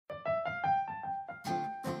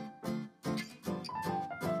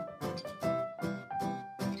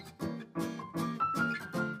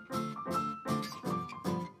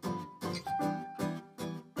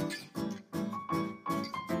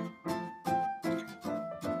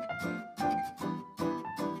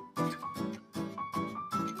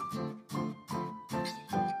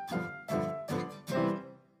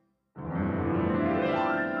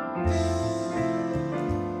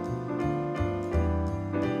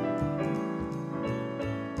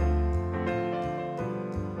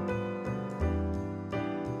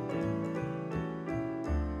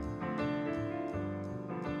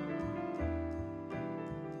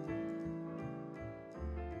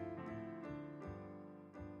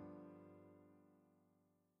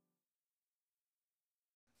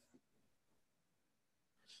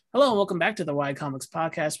Hello, and welcome back to the Why Comics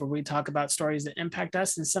podcast, where we talk about stories that impact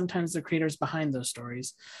us and sometimes the creators behind those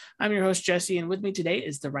stories. I'm your host, Jesse, and with me today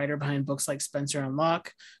is the writer behind books like Spencer and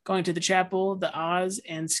Locke, Going to the Chapel, The Oz,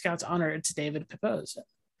 and Scout's Honor. It's David Pepose.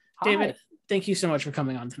 Hi. David, thank you so much for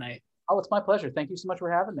coming on tonight. Oh, it's my pleasure. Thank you so much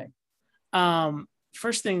for having me.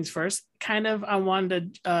 First things first, I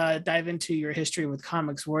wanted to dive into your history with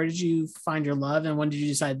comics. Where did you find your love, and when did you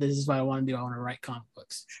decide this is what I want to do? I want to write comic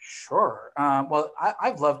books. Sure.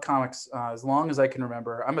 I've loved comics as long as I can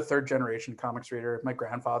remember. I'm a third generation comics reader. My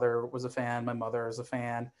grandfather was a fan. My mother is a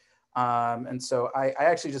fan. And so I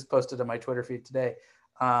actually just posted on my Twitter feed today.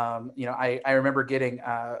 I remember getting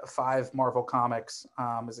 5 Marvel comics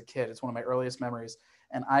as a kid. It's one of my earliest memories.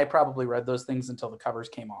 And I probably read those things until the covers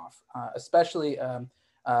came off, especially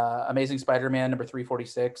Amazing Spider-Man number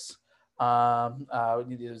 346. It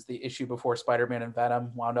was the issue before Spider-Man and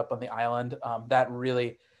Venom wound up on the island. That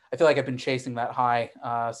really, I feel like I've been chasing that high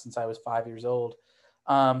since I was 5 years old.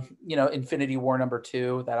 Infinity War number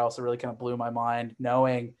 2, that also really kind of blew my mind,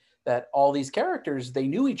 knowing that all these characters, they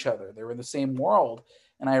knew each other. They were in the same world.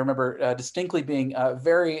 And I remember distinctly being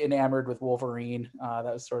very enamored with Wolverine. That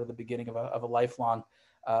was sort of the beginning of a lifelong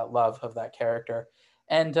love of that character.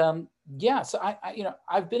 And so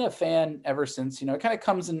I've been a fan ever since. It kind of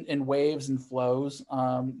comes in waves and flows.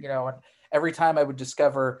 And every time I would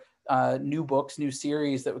discover new books, new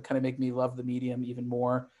series that would kind of make me love the medium even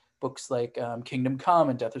more. Books like Kingdom Come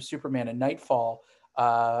and Death of Superman and Nightfall.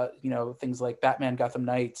 Things like Batman Gotham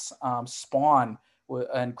Knights, Spawn,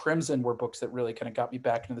 and Crimson were books that really kind of got me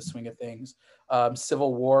back into the swing of things.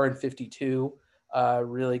 Civil War in '52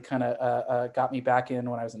 really kind of got me back in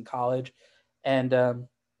when I was in college. And I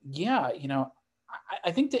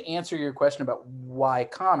think to answer your question about why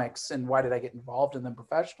comics and why did I get involved in them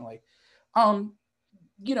professionally,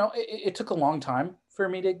 it took a long time for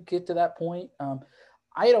me to get to that point.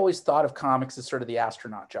 I had always thought of comics as sort of the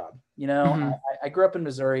astronaut job. Mm-hmm. I grew up in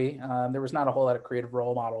Missouri. There was not a whole lot of creative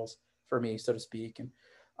role models for me, so to speak.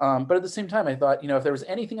 But at the same time, I thought, if there was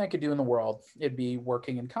anything I could do in the world, it'd be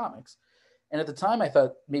working in comics. And at the time, I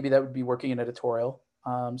thought maybe that would be working in editorial.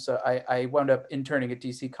 So I wound up interning at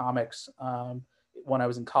DC Comics when I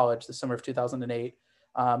was in college, the summer of 2008.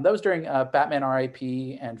 That was during Batman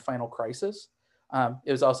RIP and Final Crisis.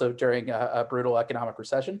 It was also during a brutal economic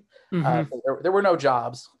recession. Mm-hmm. There were no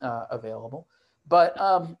jobs available. But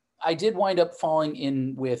I did wind up falling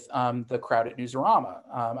in with the crowd at Newsarama.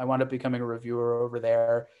 I wound up becoming a reviewer over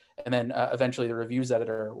there, and then eventually the reviews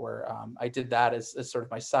editor, where I did that as sort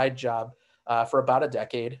of my side job for about a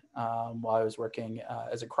decade while I was working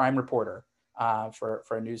as a crime reporter for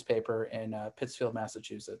a newspaper in Pittsfield,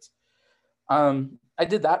 Massachusetts. I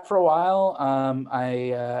did that for a while.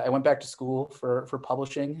 I went back to school for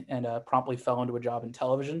publishing and promptly fell into a job in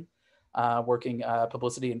television, working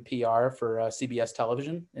publicity and PR for CBS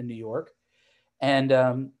Television in New York. And,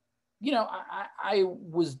 I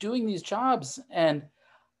was doing these jobs and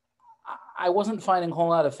I wasn't finding a whole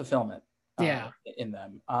lot of fulfillment Yeah. in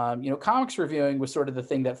them. Comics reviewing was sort of the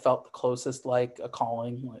thing that felt the closest like a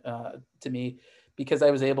calling to me, because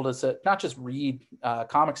I was able to not just read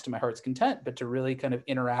comics to my heart's content, but to really kind of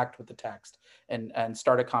interact with the text and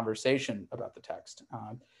start a conversation about the text.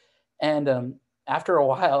 And after a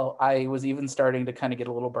while, I was even starting to kind of get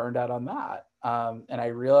a little burned out on that. And I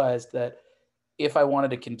realized that if I wanted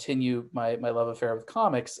to continue my love affair with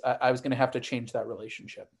comics, I was going to have to change that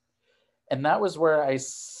relationship. And that was where I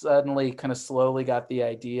suddenly kind of slowly got the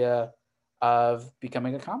idea of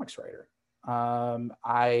becoming a comics writer.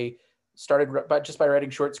 I started by writing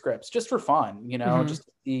short scripts just for fun, Mm-hmm. just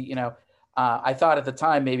to see, I thought at the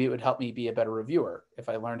time maybe it would help me be a better reviewer if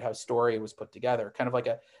I learned how story was put together, kind of like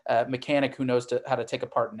a mechanic who knows how to take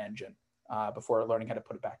apart an engine before learning how to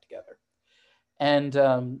put it back together. And,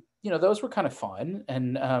 those were kind of fun.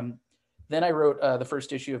 And then I wrote the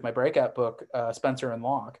first issue of my breakout book, Spencer and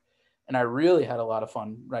Locke. And I really had a lot of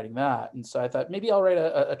fun writing that. And so I thought maybe I'll write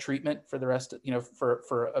a treatment for the rest,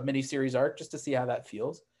 for a mini series arc just to see how that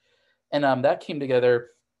feels. And that came together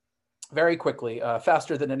very quickly,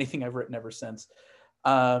 faster than anything I've written ever since.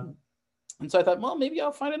 And so I thought, well, maybe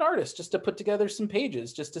I'll find an artist just to put together some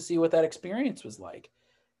pages just to see what that experience was like.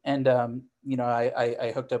 And,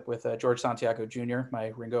 I hooked up with George Santiago Jr.,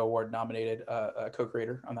 my Ringo Award nominated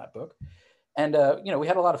co-creator on that book. And, we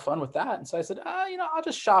had a lot of fun with that. And so I said, I'll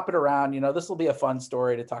just shop it around. This will be a fun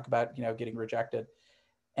story to talk about, getting rejected.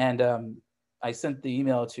 And I sent the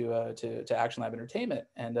email to Action Lab Entertainment,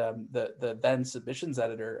 and the then submissions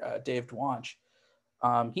editor, Dave Dwanch,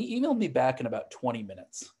 he emailed me back in about 20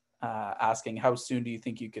 minutes asking, how soon do you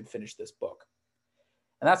think you could finish this book?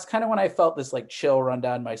 And that's kind of when I felt this like chill run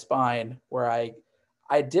down my spine, where I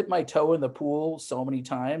I dipped my toe in the pool so many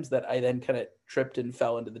times that I then kind of tripped and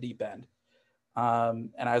fell into the deep end.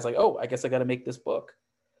 And I was like, oh, I guess I got to make this book.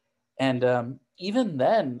 And even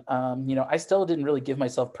then, I still didn't really give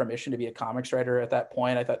myself permission to be a comics writer at that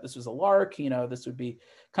point. I thought this was a lark, this would be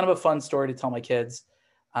kind of a fun story to tell my kids.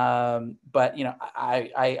 But,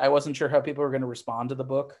 I wasn't sure how people were going to respond to the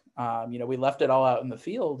book. We left it all out in the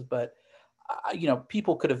field, but,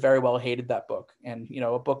 people could have very well hated that book. And,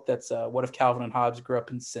 a book that's What If Calvin and Hobbes Grew Up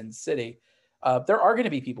in Sin City? There are going to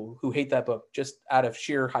be people who hate that book just out of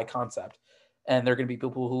sheer high concept. And there are going to be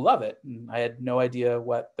people who love it. And I had no idea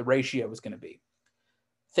what the ratio was going to be.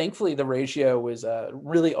 Thankfully, the ratio was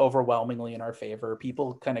really overwhelmingly in our favor.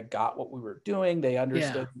 People kind of got what we were doing. They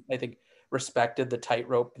understood, I think, respected the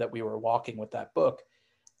tightrope that we were walking with that book.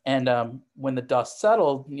 And when the dust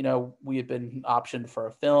settled, we had been optioned for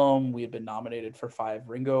a film. We had been nominated for 5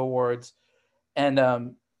 Ringo Awards. And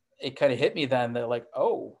it kind of hit me then that like,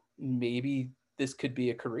 oh, maybe this could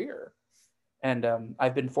be a career. And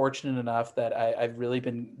I've been fortunate enough that I've really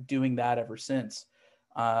been doing that ever since.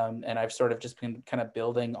 And I've sort of just been kind of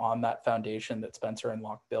building on that foundation that Spencer and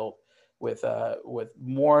Locke built with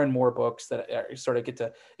more and more books that sort of get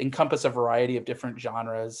to encompass a variety of different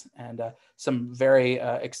genres and some very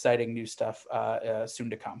exciting new stuff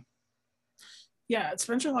soon to come. Yeah,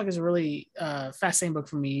 Spencer and Locke is a really fascinating book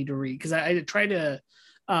for me to read because I try to,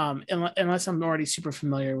 unless I'm already super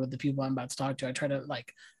familiar with the people I'm about to talk to, I try to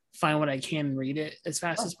like find what I can and read it as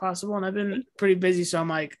fast as possible. And I've been pretty busy. So I'm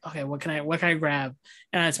like, okay, what can I grab?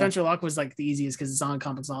 And Spencer Locke was like the easiest because it's on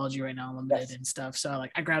Comixology right now, limited and stuff. So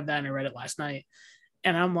like I grabbed that and I read it last night.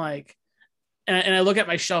 And I'm like, and I look at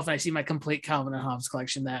my shelf and I see my complete Calvin and Hobbes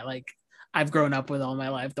collection that like I've grown up with all my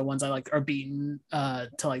life. The ones I like are beaten to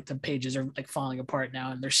like the pages are like falling apart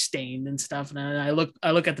now and they're stained and stuff. And I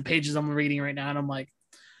look at the pages I'm reading right now and I'm like,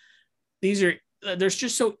 there's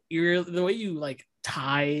just so eerily, the way you like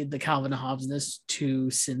tie the Calvin and Hobbes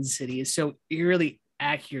to Sin City is so eerily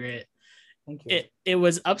accurate. Thank you. It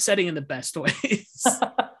was upsetting in the best ways.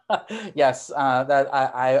 Yes, that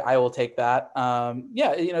I will take that.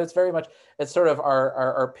 It's very much, it's sort of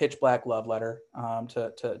our pitch black love letter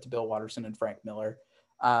to Bill Watterson and Frank Miller.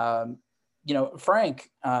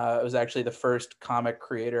 Frank was actually the first comic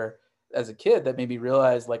creator as a kid that made me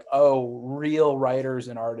realize like, oh, real writers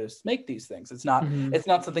and artists make these things. It's not it's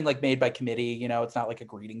not something like made by committee, it's not like a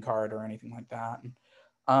greeting card or anything like that.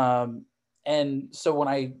 And so when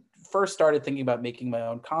I first started thinking about making my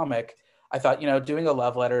own comic, I thought, doing a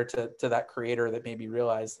love letter to that creator that made me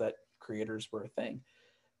realize that creators were a thing.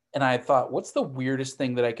 And I thought, what's the weirdest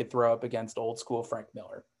thing that I could throw up against old school Frank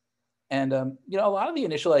Miller? And, a lot of the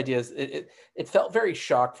initial ideas, it felt very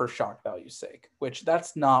shock for shock value's sake, which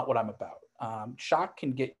that's not what I'm about. Shock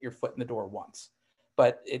can get your foot in the door once,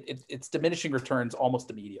 but it's diminishing returns almost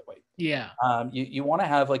immediately. Yeah. You want to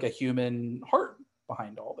have like a human heart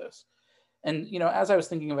behind all this. And, as I was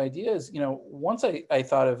thinking of ideas, once I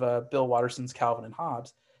thought of Bill Watterson's Calvin and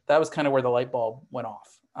Hobbes, that was kind of where the light bulb went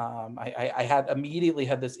off. I had immediately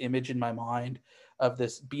had this image in my mind of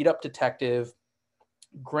this beat up detective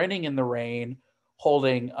grinning in the rain,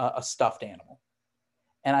 holding a stuffed animal.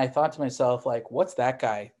 And I thought to myself, like, what's that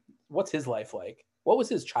guy? What's his life like? What was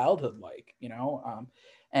his childhood like?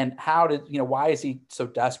 And how did, why is he so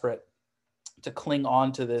desperate to cling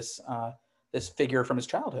on to this figure from his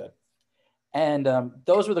childhood? And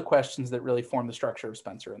those were the questions that really form the structure of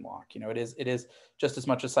Spencer and Locke. It is just as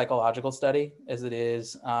much a psychological study as it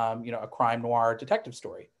is, a crime noir detective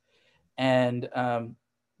story. And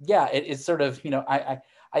it is sort of,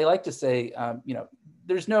 I like to say,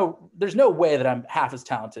 there's no way that I'm half as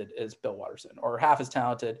talented as Bill Watterson or half as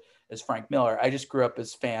talented as Frank Miller. I just grew up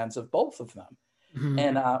as fans of both of them. Mm-hmm.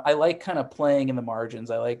 And I like kind of playing in the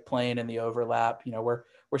margins. I like playing in the overlap. We're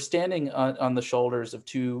standing on the shoulders of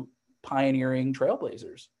two pioneering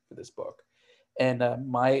trailblazers for this book. And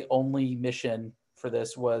my only mission for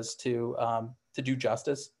this was to do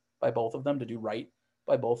justice by both of them, to do right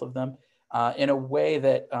by both of them, in a way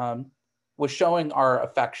that was showing our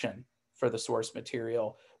affection for the source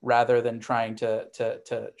material rather than trying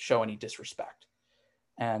to show any disrespect.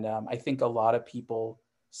 And I think a lot of people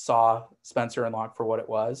saw Spencer and Locke for what it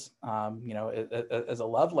was, as a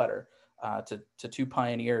love letter to two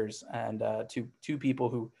pioneers and to two people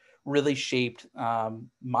who really shaped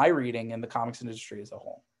my reading in the comics industry as a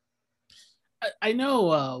whole. I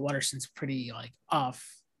know Watterson's pretty like off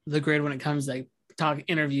the grid when it comes to like talk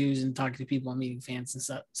interviews and talking to people and meeting fans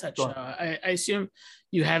and such. Sure. I assume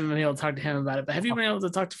you haven't been able to talk to him about it, but have you been able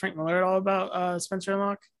to talk to Frank Miller at all about Spencer and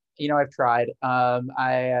Locke? I've tried.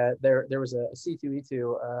 There was a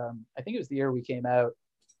C2E2. I think it was the year we came out.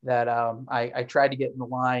 that I tried to get in the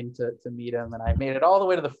line to meet him, and I made it all the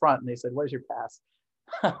way to the front, and they said, "Where's your pass?"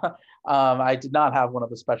 I did not have one of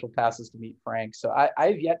the special passes to meet Frank, so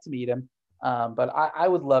I've yet to meet him. But I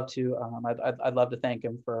would love to. I'd love to thank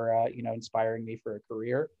him for inspiring me for a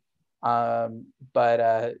career. Yeah,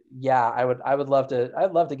 I would love to.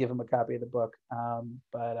 I'd love to give him a copy of the book.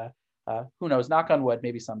 Who knows? Knock on wood.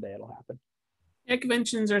 Maybe someday it'll happen. Yeah,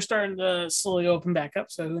 conventions are starting to slowly open back up,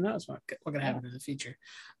 so who knows what could happen in the future.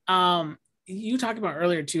 You talked about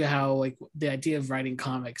earlier too how like the idea of writing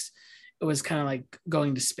comics, it was kind of like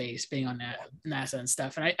going to space, being on NASA and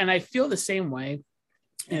stuff, and I feel the same way.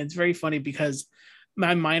 And it's very funny because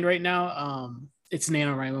my mind right now, it's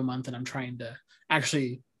NaNoWriMo month, and I'm trying to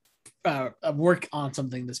actually work on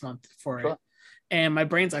something this month for it. And my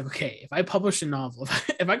brain's like, okay, if I publish a novel,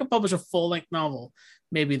 if I could publish a full-length novel,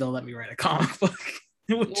 maybe they'll let me write a comic book.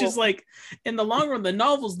 Which is like, in the long run, the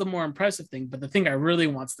novel's the more impressive thing, but the thing I really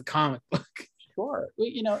want's the comic book. Sure.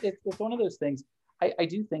 It's one of those things. I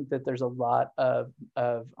do think that there's a lot of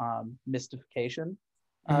mystification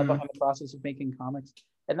behind the process of making comics.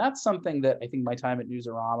 And that's something that I think my time at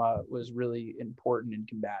Newsarama was really important in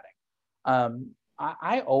combating.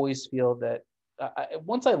 I always feel that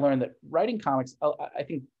once I learned that writing comics,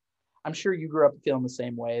 I'm sure you grew up feeling the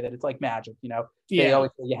same way, that it's like magic, They always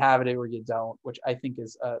say you have it or you don't, which I think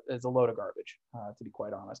is a load of garbage, to be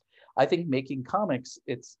quite honest. I think making comics,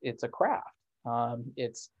 it's a craft.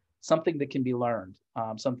 It's something that can be learned,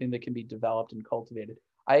 something that can be developed and cultivated.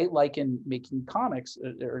 I liken making comics,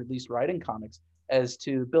 or at least writing comics, as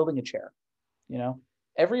to building a chair.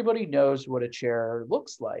 Everybody knows what a chair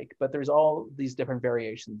looks like, but there's all these different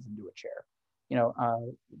variations into a chair.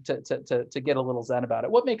 To get a little zen about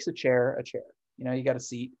it, what makes a chair a chair? You got a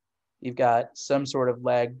seat, you've got some sort of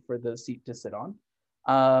leg for the seat to sit on,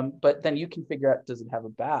 but then you can figure out, does it have a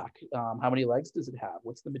back? How many legs does it have?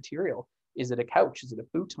 What's the material? Is it a couch? Is it a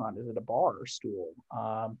futon? Is it a bar or stool?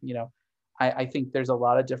 I think there's a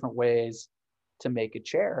lot of different ways to make a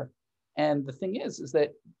chair. And the thing is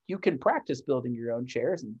that you can practice building your own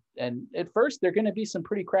chairs. And at first, they're going to be some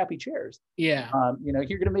pretty crappy chairs. Yeah. You're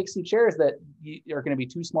going to make some chairs that are going to be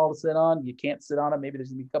too small to sit on. You can't sit on them. Maybe there's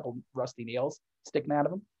going to be a couple rusty nails sticking out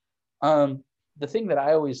of them. The thing that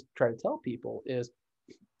I always try to tell people is,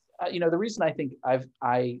 the reason I think I've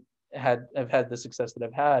had the success that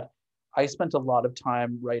I've had, I spent a lot of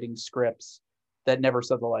time writing scripts that never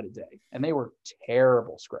saw the light of day. And they were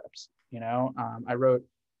terrible scripts. I wrote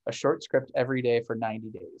a short script every day for 90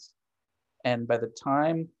 days. And by the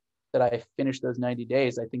time that I finished those 90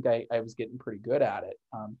 days, I think I was getting pretty good at it.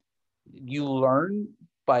 You learn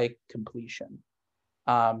by completion.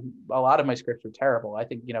 A lot of my scripts were terrible. I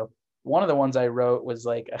think, one of the ones I wrote was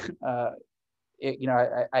like, there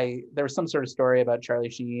was some sort of story about Charlie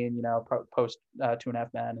Sheen, post 2.5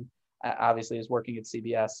 Men. And obviously, as working at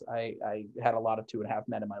CBS, I had a lot of 2.5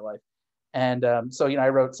 Men in my life. And so, I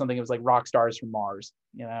wrote something that was like Rock Stars from Mars,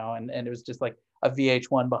 and it was just like a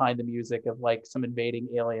VH1 behind the music of like some invading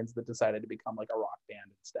aliens that decided to become like a rock band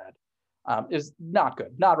instead. It was not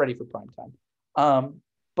good, not ready for prime time.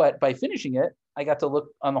 But by finishing it, I got to look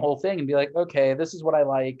on the whole thing and be like, okay, this is what I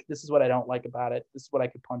like. This is what I don't like about it. This is what I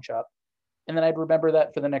could punch up. And then I'd remember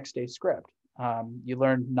that for the next day's script. You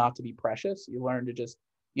learn not to be precious. You learn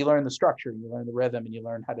the structure, you learn the rhythm, and you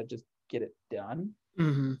learn how to just get it done.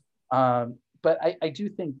 Mm-hmm. But I do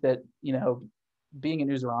think that, being in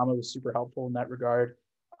Newsarama was super helpful in that regard.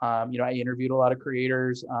 I interviewed a lot of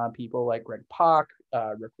creators, people like Greg Pak,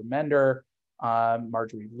 Rick Remender,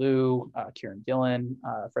 Marjorie Liu, Kieran Gillen,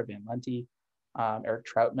 Fred Van Lente, Eric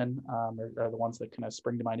Troutman are the ones that kind of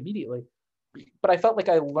spring to mind immediately. But I felt like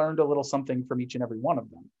I learned a little something from each and every one of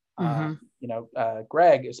them. Mm-hmm.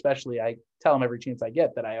 Greg, especially, I tell him every chance I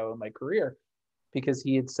get that I owe him my career, because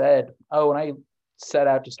he had said, when I set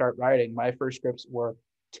out to start writing, my first scripts were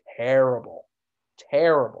terrible.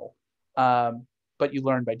 But you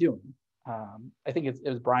learn by doing. I think it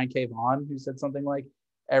was Brian K. Vaughan who said something like,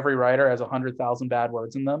 every writer has 100,000 bad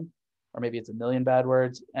words in them, or maybe it's 1 million bad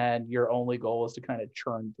words, and your only goal is to kind of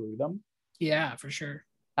churn through them. Yeah, for sure.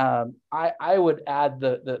 I would add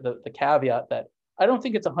the caveat that I don't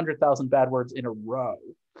think it's 100,000 bad words in a row.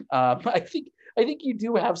 I think you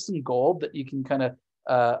do have some gold that you can kind of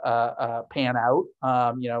pan out,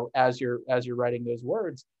 as you're writing those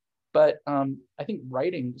words. But I think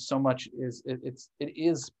writing so much it's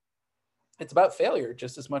about failure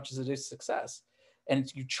just as much as it is success. And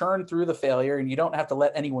you churn through the failure, and you don't have to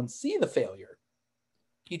let anyone see the failure.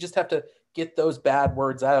 You just have to get those bad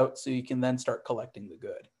words out so you can then start collecting the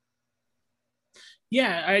good.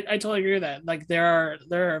 Yeah, I totally agree with that. Like there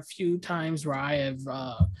are a few times where I have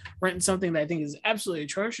written something that I think is absolutely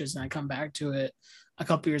atrocious, and I come back to it a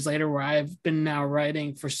couple years later where I've been now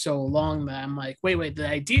writing for so long that I'm like, wait, the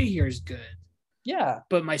idea here is good, Yeah.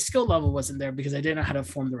 but my skill level wasn't there because I didn't know how to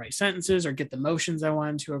form the right sentences or get the motions I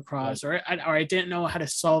wanted to across, Right. or I didn't know how to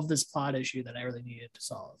solve this plot issue that I really needed to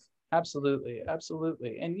solve. Absolutely,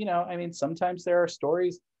 absolutely. And I mean, sometimes there are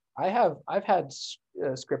stories. I've had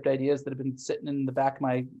script ideas that have been sitting in the back of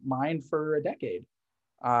my mind for a decade,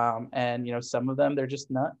 and some of them they're just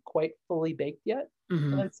not quite fully baked yet. And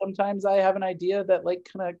Mm-hmm. then sometimes I have an idea that like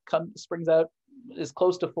kind of springs out as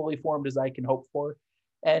close to fully formed as I can hope for.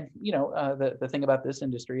 And the thing about this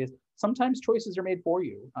industry is sometimes choices are made for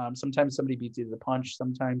you. Sometimes somebody beats you to the punch.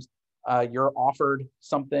 Sometimes you're offered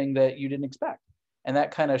something that you didn't expect, and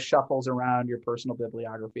that kind of shuffles around your personal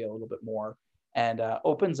bibliography a little bit more and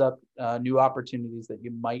opens up new opportunities that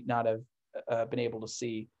you might not have been able to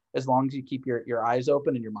see as long as you keep your eyes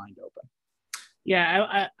open and your mind open.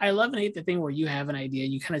 Yeah, I love and hate the thing where you have an idea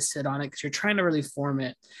and you kind of sit on it because you're trying to really form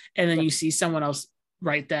it, and then Yep. you see someone else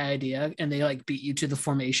write that idea and they like beat you to the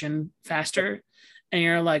formation Yep. faster, and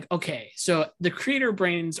you're like, okay, so the creator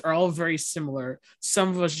brains are all very similar. Some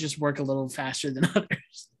of us just work a little faster than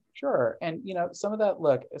others. Sure. And some of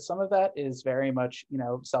that is very much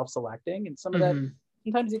self-selecting, and some of that Mm-hmm.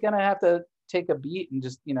 sometimes you're gonna have to take a beat and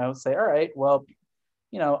just say, all right, well,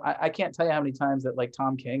 I can't tell you how many times that like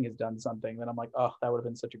Tom King has done something that I'm like, oh, that would have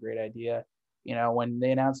been such a great idea. When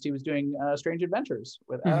they announced he was doing Strange Adventures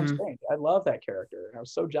with Adam Mm-hmm. Strange, I love that character, and I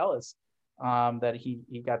was so jealous that he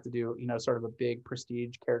got to do sort of a big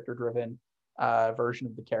prestige character driven version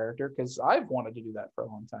of the character, because I've wanted to do that for a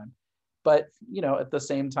long time. But at the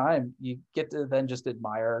same time, you get to then just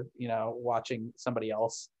admire watching somebody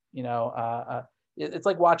else. It's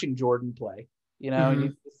like watching Jordan play. Mm-hmm.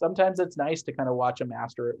 Sometimes it's nice to kind of watch a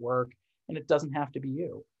master at work, and it doesn't have to be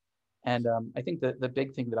you. And I think that the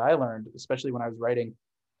big thing that I learned, especially when I was writing,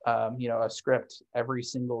 a script every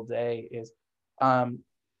single day, is um,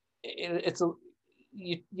 it's a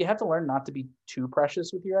you have to learn not to be too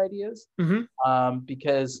precious with your ideas, Mm-hmm.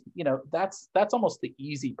 because that's almost the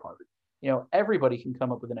easy part. Everybody can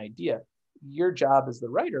come up with an idea. Your job as the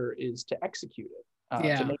writer is to execute it, to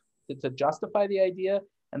Yeah. make to justify the idea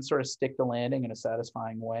and sort of stick the landing in a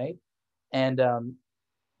satisfying way. And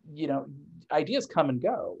you know ideas come and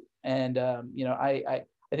go, and I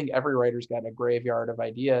think every writer's got a graveyard of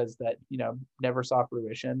ideas that never saw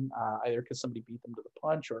fruition, either because somebody beat them to the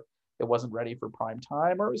punch, or it wasn't ready for prime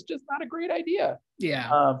time, or it was just not a great idea.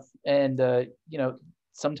 Yeah. And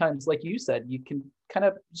sometimes, like you said, you can kind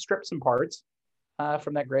of strip some parts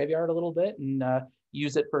from that graveyard a little bit and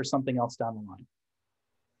use it for something else down the line.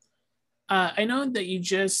 I know that you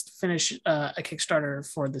just finished a Kickstarter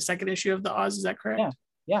for the second issue of the Oz. Is that Yeah, correct?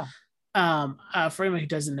 yeah, For anyone who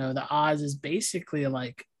doesn't know, the Oz is basically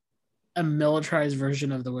like a militarized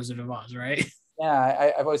version of the Wizard of Oz, right?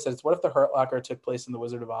 yeah. I've always said it's what if the Hurt Locker took place in the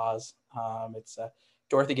Wizard of Oz. It's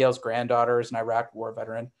Dorothy Gale's granddaughter is an Iraq war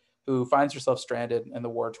veteran who finds herself stranded in the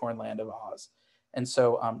war-torn land of Oz. And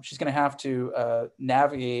so she's going to have to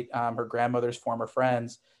navigate her grandmother's former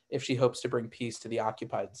friends if she hopes to bring peace to the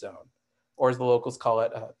occupied zone, or as the locals call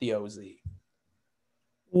it, the OZ.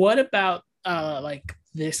 What about like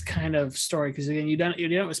this kind of story? Because again, you done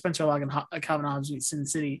it with Spencer Log and Calvin Hobbes meet Sin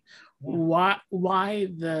City. Yeah. Why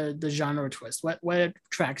the genre twist? What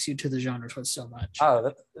attracts you to the genre twist so much?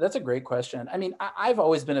 Oh, that's a great question. I mean, I've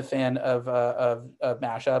always been a fan of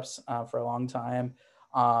mashups for a long time.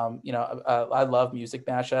 I love music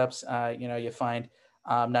mashups. You find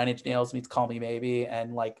Nine Inch Nails meets Call Me Maybe,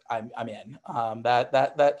 and like I'm in.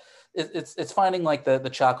 It's finding like the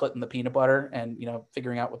chocolate and the peanut butter, and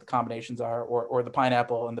figuring out what the combinations are, or the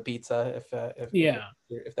pineapple and the pizza, Yeah.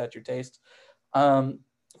 if that's your taste. Um,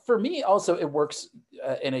 for me, also, it works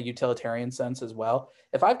in a utilitarian sense as well.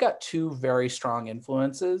 If I've got two very strong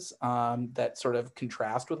influences that sort of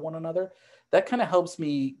contrast with one another, that kind of helps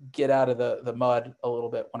me get out of the mud a little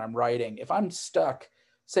bit when I'm writing. If I'm stuck,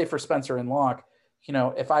 say for Spencer and Locke,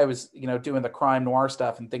 if I was, doing the crime noir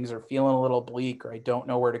stuff and things are feeling a little bleak, or I don't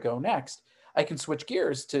know where to go next, I can switch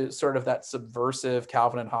gears to sort of that subversive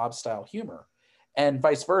Calvin and Hobbes style humor, and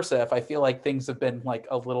vice versa. If I feel like things have been like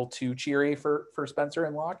a little too cheery for Spencer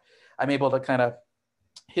and Locke, I'm able to kind of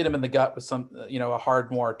hit him in the gut with some a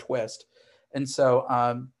hard noir twist. And so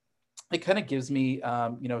it kind of gives me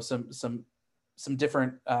some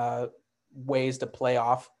different ways to play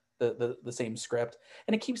off the same script,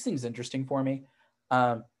 and it keeps things interesting for me.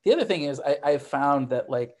 The other thing is I've found that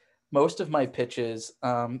like most of my pitches,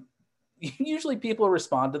 usually people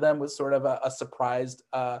respond to them with sort of a surprised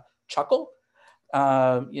chuckle.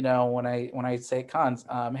 You know, when I say at cons,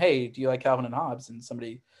 hey, do you like Calvin and Hobbes? And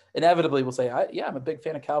somebody inevitably will say, yeah, I'm a big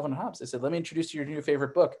fan of Calvin and Hobbes. I said, let me introduce you to your new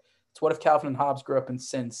favorite book. It's What If Calvin and Hobbes Grew Up in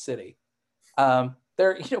Sin City?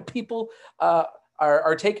 There, you know, people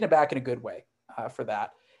are taken aback in a good way for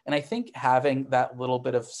that. And I think having that little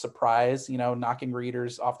bit of surprise, you know, knocking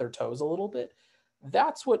readers off their toes a little bit,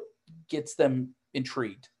 that's what gets them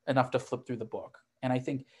intrigued enough to flip through the book. And I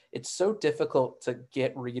think it's so difficult to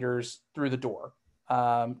get readers through the door.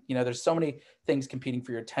 You know, there's so many things competing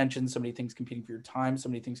for your attention, so many things competing for your time, so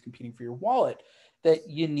many things competing for your wallet, that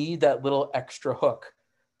you need that little extra hook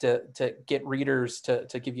to get readers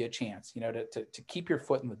to give you a chance, you know, to keep your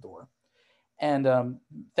foot in the door. And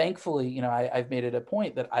thankfully, you know, I've made it a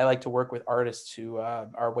point that I like to work with artists who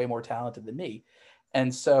are way more talented than me.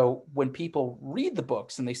 And so when people read the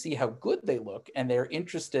books and they see how good they look and they're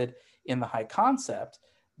interested in the high concept,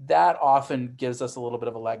 that often gives us a little bit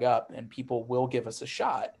of a leg up, and people will give us a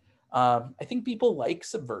shot. I think people like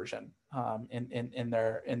subversion in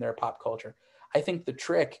their pop culture. I think the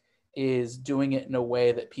trick is doing it in a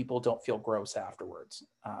way that people don't feel gross afterwards.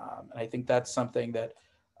 And I think that's something that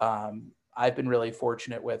I've been really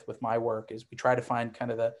fortunate with my work, is we try to find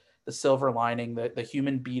kind of the silver lining, the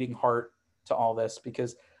human beating heart to all this,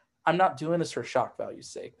 because I'm not doing this for shock value's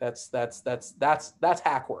sake. That's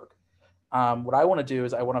hack work. What I want to do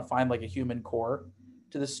is I want to find like a human core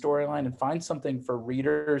to this storyline and find something for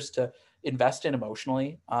readers to invest in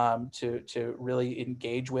emotionally, to really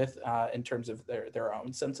engage with in terms of their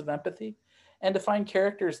own sense of empathy, and to find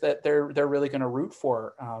characters that they're really going to root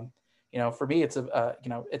for. You know, for me, it's you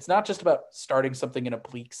know, it's not just about starting something in a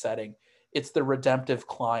bleak setting; it's the redemptive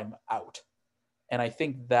climb out. And I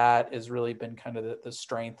think that has really been kind of the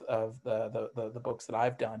strength of the books that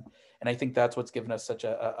I've done. And I think that's what's given us such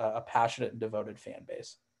a passionate and devoted fan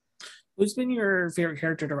base. Who's been your favorite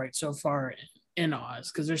character to write so far in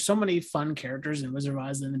Oz? Because there's so many fun characters in Wizard of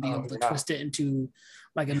Oz, and to be able to twist it into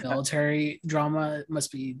like a military drama, it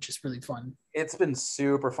must be just really fun. It's been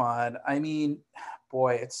super fun. I mean,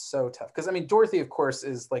 boy, it's so tough. Because I mean, Dorothy, of course,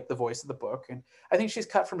 is like the voice of the book, and I think she's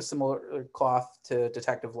cut from a similar cloth to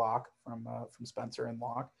Detective Locke from Spencer and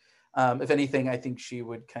Locke. If anything, I think she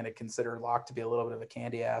would kind of consider Locke to be a little bit of a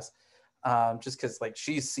candy ass, just because like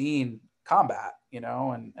she's seen combat, you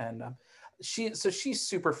know, and she's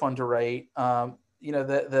super fun to write. You know,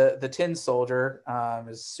 the Tin Soldier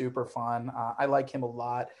is super fun. I like him a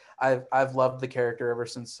lot. I've loved the character ever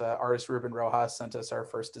since artist Ruben Rojas sent us our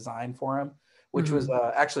first design for him, which was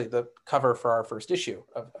actually the cover for our first issue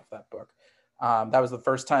of that book. That was the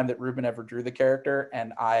first time that Ruben ever drew the character,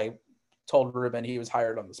 and I told Ruben he was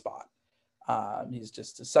hired on the spot. He's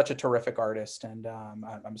just such a terrific artist, and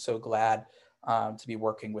I'm so glad to be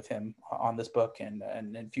working with him on this book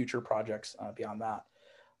and future projects beyond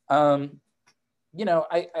that. You know,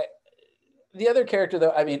 the other character,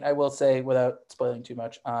 though, I mean, I will say without spoiling too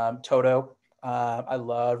much, Toto. I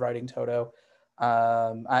love writing Toto.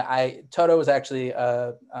 Toto was actually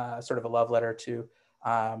sort of a love letter to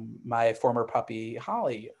my former puppy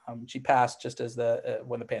Holly. She passed just as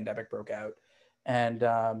when the pandemic broke out, and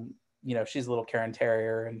you know, she's a little Cairn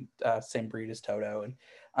Terrier and same breed as Toto, and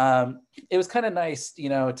it was kind of nice, you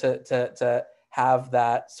know, to have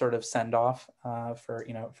that sort of send off for,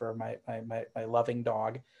 you know, for my loving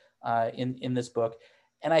dog in this book.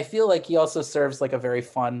 And I feel like he also serves like a very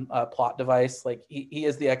fun plot device. Like he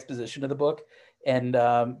is the exposition of the book, and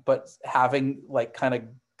but having like kind of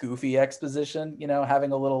goofy exposition, you know,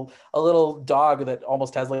 having a little dog that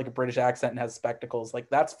almost has like a British accent and has spectacles, like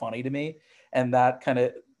that's funny to me, and that kind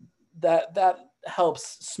of that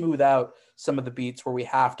helps smooth out some of the beats where we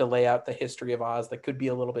have to lay out the history of Oz that could be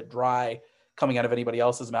a little bit dry coming out of anybody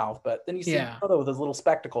else's mouth. But then you see Toto with his little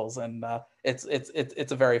spectacles, and it's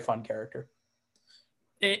a very fun character.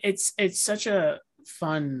 It's such a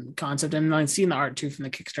fun concept, and like seeing the art too from the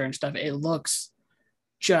Kickstarter and stuff, it looks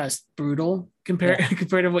just brutal compared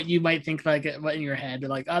to what you might think, like what in your head,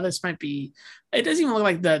 like, oh, this might be. It doesn't even look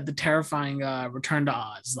like the terrifying Return to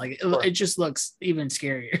Oz. Like it just looks even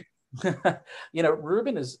scarier. You know,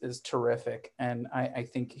 Ruben is terrific, and I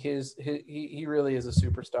think he really is a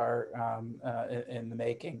superstar in the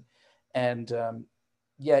making, and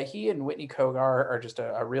yeah, he and Whitney Kogar are just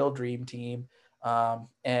a real dream team.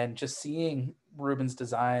 And just seeing Ruben's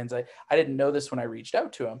designs, I didn't know this when I reached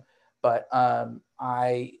out to him, but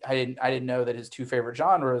I didn't know that his two favorite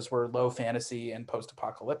genres were low fantasy and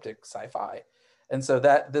post-apocalyptic sci-fi, and so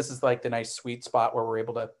that this is like the nice sweet spot where we're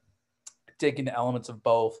able to dig into elements of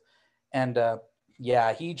both. And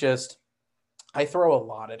yeah, he just I throw a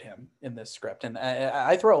lot at him in this script, and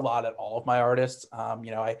I throw a lot at all of my artists.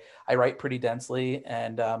 I write pretty densely,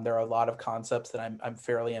 and there are a lot of concepts that I'm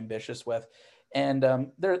fairly ambitious with. And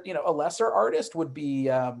there, a lesser artist would be,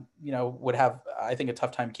 would have, I think, a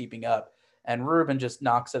tough time keeping up. And Ruben just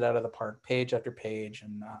knocks it out of the park, page after page,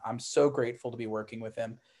 and I'm so grateful to be working with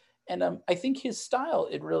him. And I think his style,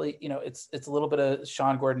 it really, it's a little bit of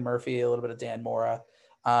Sean Gordon Murphy, a little bit of Dan Mora.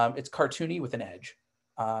 It's cartoony with an edge.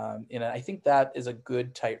 And I think that is a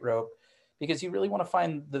good tightrope because you really want to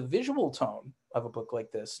find the visual tone of a book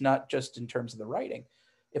like this, not just in terms of the writing.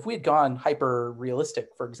 If we had gone hyper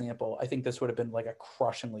realistic, for example, I think this would have been like a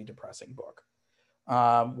crushingly depressing book.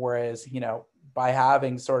 Whereas, by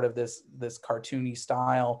having sort of this cartoony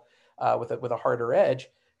style with a harder edge,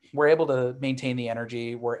 we're able to maintain the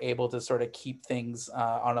energy. We're able to sort of keep things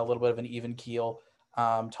on a little bit of an even keel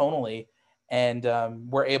tonally, and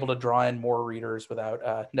we're able to draw in more readers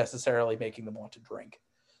without necessarily making them want to drink.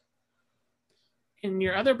 In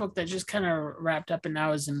your other book that just kind of wrapped up and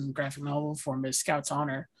now is in graphic novel form is Scout's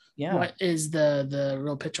Honor. Yeah. What is the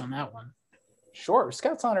real pitch on that one? Sure.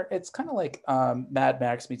 Scout's Honor, it's kind of like Mad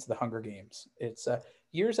Max meets the Hunger Games. It's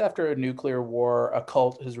years after a nuclear war, a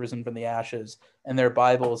cult has risen from the ashes, and their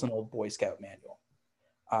Bible is an old Boy Scout manual.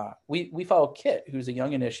 We follow Kit, who's a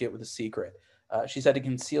young initiate with a secret. She's had to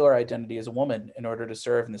conceal her identity as a woman in order to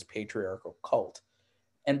serve in this patriarchal cult.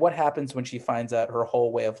 And what happens when she finds out her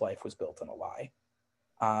whole way of life was built on a lie?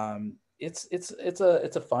 It's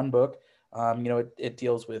a fun book. It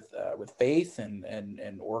deals with faith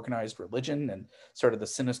and organized religion and sort of the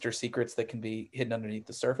sinister secrets that can be hidden underneath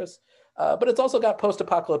the surface. But it's also got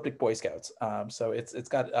post-apocalyptic Boy Scouts, so it's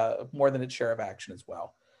got more than its share of action as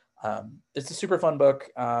well. It's a super fun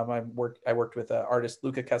book. I worked with artist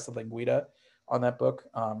Luca Casalanguida on that book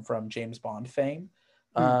from James Bond fame.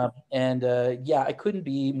 I couldn't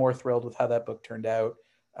be more thrilled with how that book turned out.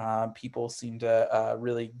 People seem to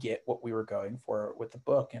really get what we were going for with the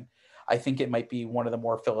book, and I think it might be one of the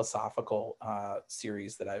more philosophical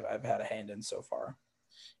series that I've had a hand in so far.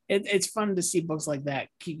 It's fun to see books like that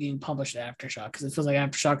keep being published at Aftershock, because it feels like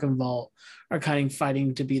Aftershock and Vault are kind of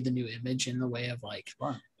fighting to be the new Image in the way of like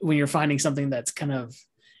when you're finding something that's kind of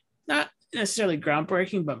not necessarily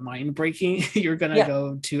groundbreaking but mind breaking, you're gonna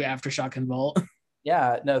go to Aftershock and Vault.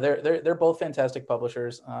 Yeah, no, they're both fantastic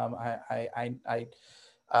publishers. The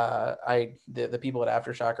people at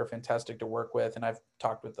Aftershock are fantastic to work with, and I've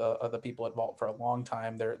talked with the people at Vault for a long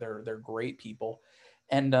time. They're great people,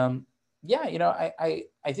 and I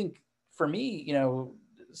think for me,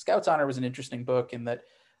 Scout's Honor was an interesting book in that,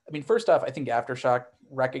 I mean, first off, I think Aftershock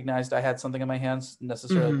recognized I had something in my hands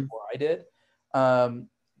necessarily before I did.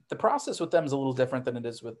 The process with them is a little different than it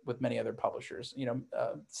is with many other publishers.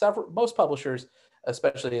 Most publishers,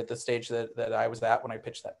 especially at the stage that I was at when I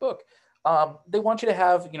pitched that book, they want you to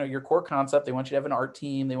have, your core concept. They want you to have an art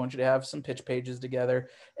team. They want you to have some pitch pages together,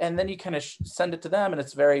 and then you kind of send it to them, and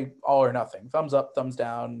it's very all or nothing. Thumbs up, thumbs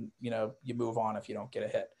down. You move on if you don't get a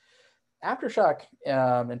hit. Aftershock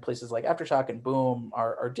and places like Aftershock and Boom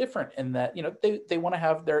are different in that, they want to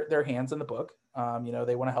have their hands in the book.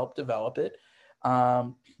 They want to help develop it.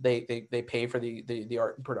 They pay for the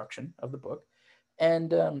art and production of the book,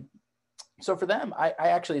 and so for them, I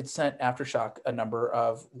actually had sent Aftershock a number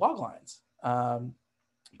of log lines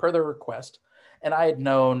per their request. And I had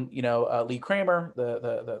known, Lee Kramer,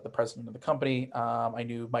 the president of the company. I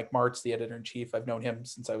knew Mike Martz, the editor in chief. I've known him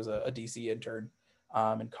since I was a DC intern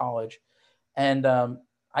in college. And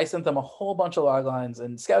I sent them a whole bunch of log lines,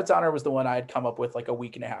 and Scout's Honor was the one I had come up with like a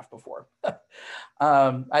week and a half before.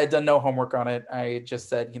 I had done no homework on it. I just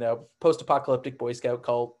said, post-apocalyptic Boy Scout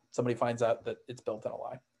cult. Somebody finds out that it's built on a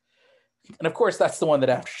lie. And of course, that's the one that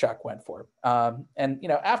Aftershock went for.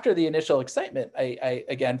 After the initial excitement, I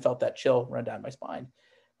again felt that chill run down my spine.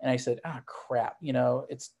 And I said, crap,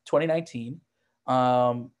 it's 2019.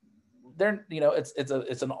 It's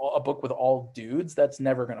a book with all dudes. That's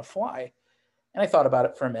never going to fly. And I thought about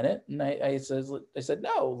it for a minute, and I said,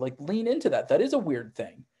 no, like lean into that. That is a weird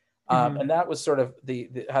thing. And that was sort of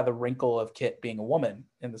how the wrinkle of Kit being a woman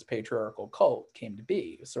in this patriarchal cult came to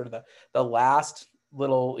be. It was sort of the last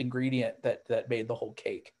little ingredient that made the whole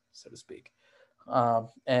cake, so to speak.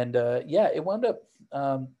 It wound up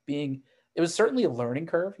being, it was certainly a learning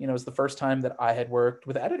curve. It was the first time that I had worked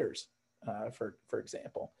with editors, for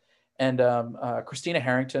example. And Christina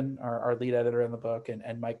Harrington, our lead editor in the book,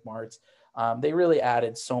 and Mike Martz, they really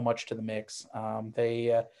added so much to the mix.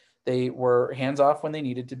 They were hands off when they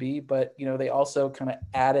needed to be, but they also kind of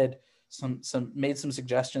added made some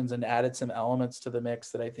suggestions and added some elements to the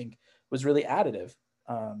mix that I think was really additive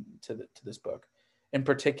to this book. In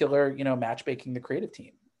particular, matchmaking the creative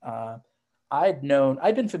team. I'd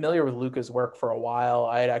been familiar with Luca's work for a while.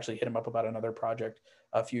 I had actually hit him up about another project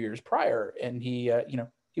a few years prior, and he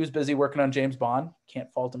was busy working on James Bond.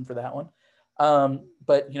 Can't fault him for that one.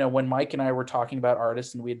 But when Mike and I were talking about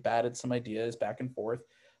artists and we had batted some ideas back and forth,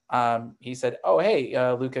 he said, "Oh, hey,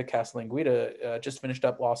 Luca Casalanguida just finished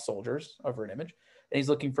up Lost Soldiers over at Image, and he's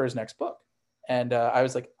looking for his next book." And I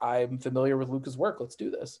was like, "I'm familiar with Luca's work. Let's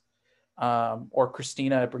do this." Or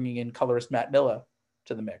Christina bringing in colorist Matt Milla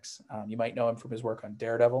to the mix. You might know him from his work on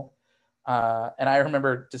Daredevil. And I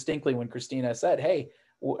remember distinctly when Christina said, "Hey,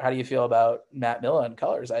 how do you feel about Matt Milla in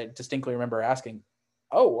colors?" I distinctly remember asking,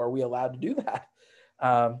 "Oh, are we allowed to do that?"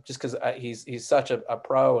 Just because he's such a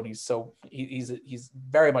pro, and he's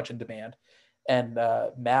very much in demand. And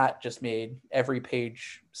Matt just made every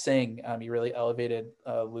page sing. He really elevated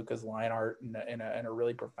Luca's line art in a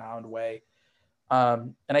really profound way.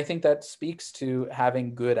 And I think that speaks to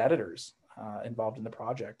having good editors involved in the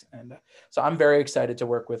project. And so I'm very excited to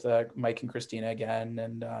work with Mike and Christina again.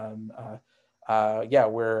 And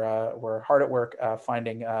we're hard at work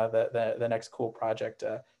finding the next cool project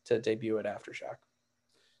to debut at Aftershock.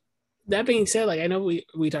 That being said, like I know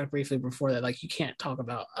we talked briefly before that like you can't talk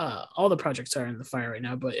about all the projects that are in the fire right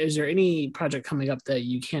now, but is there any project coming up that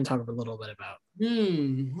you can talk a little bit about?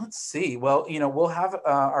 Let's see. Well, we'll have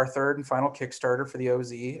our third and final Kickstarter for the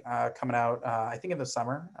OZ coming out, I think in the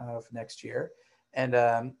summer of next year. And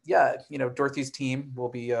Dorothy's team will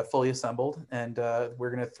be fully assembled, and we're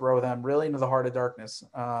going to throw them really into the heart of darkness.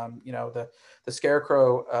 The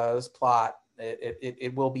Scarecrow's plot,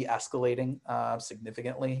 it will be escalating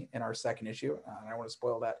significantly in our second issue. I don't want to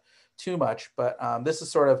spoil that too much, but this is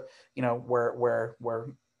sort of where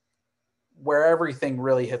everything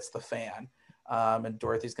really hits the fan. And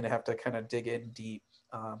Dorothy's going to have to kind of dig in deep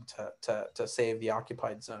to save the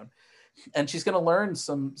occupied zone, and she's going to learn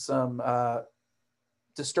some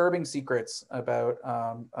disturbing secrets about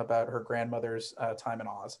her grandmother's time in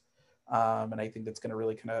Oz, and I think that's going to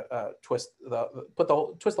really kind of twist the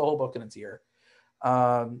whole book in its ear.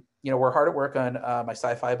 We're hard at work on my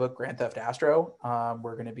sci-fi book, Grand Theft Astro.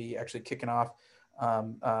 We're going to be actually kicking off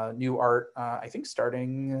new art, I think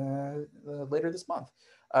starting later this month.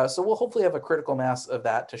 So we'll hopefully have a critical mass of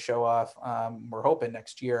that to show off. We're hoping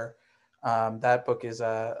next year. That book is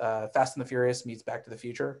Fast and the Furious meets Back to the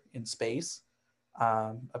Future in space,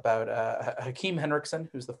 about Hakeem Henriksen,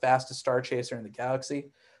 who's the fastest star chaser in the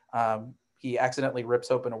galaxy. He accidentally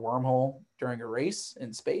rips open a wormhole during a race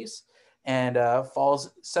in space and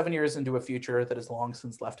falls 7 years into a future that has long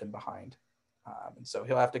since left him behind. And so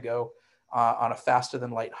he'll have to go on a faster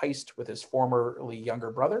than light heist with his formerly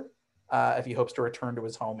younger brother if he hopes to return to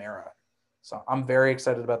his home era. So I'm very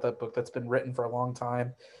excited about that book that's been written for a long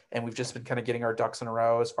time, and we've just been kind of getting our ducks in a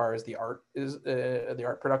row as far as the art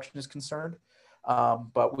production is concerned.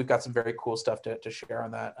 But we've got some very cool stuff to share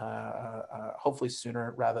on that, hopefully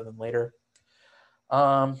sooner rather than later.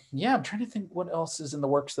 I'm trying to think what else is in the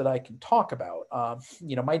works that I can talk about.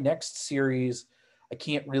 My next series, I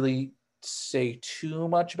can't really say too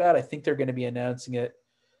much about. I think they're going to be announcing it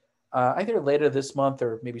either later this month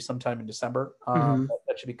or maybe sometime in December.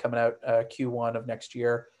 That should be coming out Q1 of next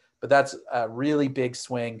year. But that's a really big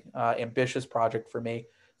swing, ambitious project for me.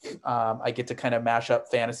 I get to kind of mash up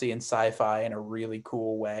fantasy and sci-fi in a really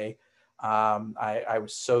cool way. I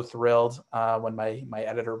was so thrilled when my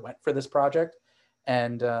editor went for this project.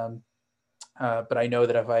 And but I know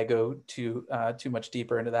that if I go too much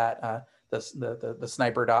deeper into that, the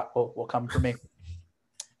sniper dot will come for me.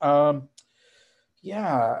 I'm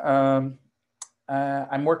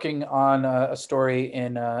working on a story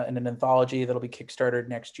in an anthology that'll be kickstarted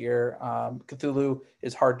next year. Cthulhu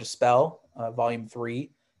is Hard to Spell, Volume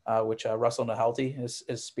 3, which Russell Nahelty is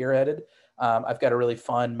spearheaded. I've got a really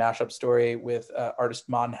fun mashup story with artist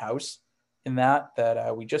Mon House in that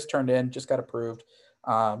we just turned in, just got approved.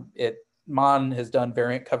 Mon has done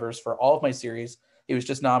variant covers for all of my series. He was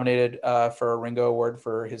just nominated for a Ringo Award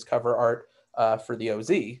for his cover art for the OZ,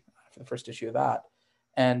 for the first issue of that.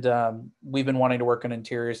 And we've been wanting to work on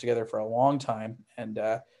interiors together for a long time. And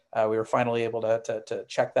we were finally able to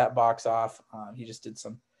check that box off. He just did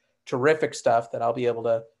some terrific stuff that I'll be able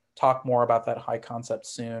to talk more about that high concept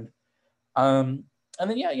soon. And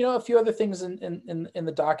then, a few other things in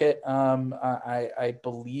the docket. I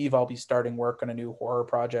believe I'll be starting work on a new horror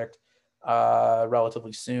project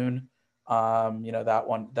relatively soon.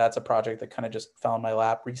 That's a project that kind of just fell in my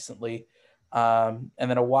lap recently. And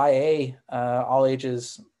then a YA, all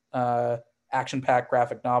ages, action-packed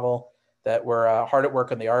graphic novel that we're hard at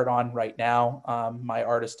work on the art on right now. My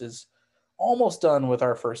artist is almost done with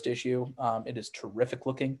our first issue. It is terrific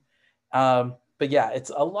looking. But yeah,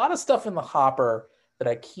 it's a lot of stuff in the hopper that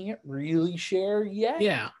I can't really share yet.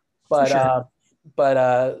 Yeah, for But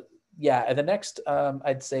sure. yeah, in the next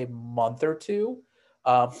I'd say month or two,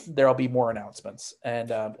 there'll be more announcements,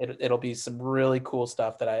 and it'll be some really cool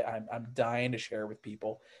stuff that I'm dying to share with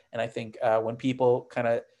people. And I think when people kind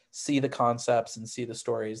of see the concepts and see the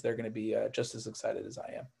stories, they're going to be just as excited as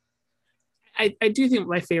I am. I do think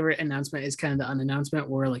my favorite announcement is kind of the unannouncement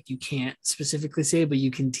where like you can't specifically say, but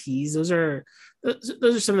you can tease. Those are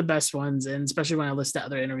some of the best ones. And especially when I listen to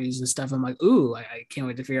other interviews and stuff, I'm like, ooh, I can't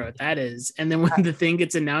wait to figure out what that is. And then when the thing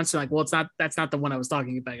gets announced, I'm like, well, that's not the one I was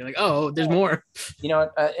talking about. You're like, oh, there's more. You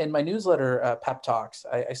know, in my newsletter, Pep Talks,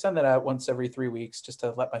 I send that out once every 3 weeks just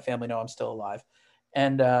to let my family know I'm still alive.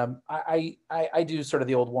 And I do sort of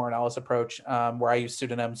the old Warren Ellis approach, where I use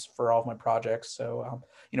pseudonyms for all of my projects. So,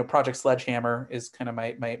 you know, Project Sledgehammer is kind of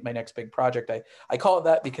my next big project. I call it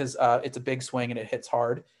that because it's a big swing and it hits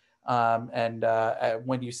hard. And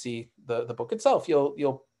when you see the book itself,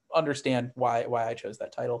 you'll understand why I chose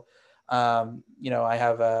that title. You know, I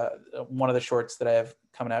have one of the shorts that I have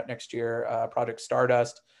coming out next year, Project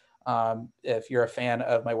Stardust. If you're a fan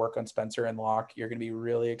of my work on Spencer and Locke, you're going to be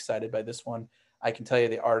really excited by this one. I can tell you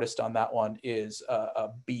the artist on that one is a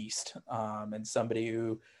beast, and somebody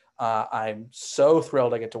who I'm so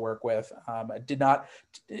thrilled I get to work with. I did not.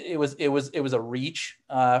 It was a reach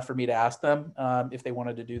for me to ask them if they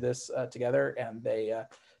wanted to do this together, and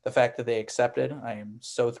the fact that they accepted, I am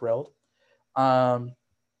so thrilled.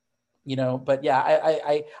 You know, but yeah,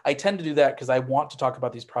 I tend to do that because I want to talk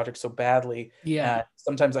about these projects so badly. Yeah.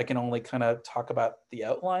 Sometimes I can only kind of talk about the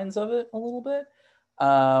outlines of it a little bit.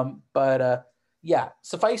 But yeah,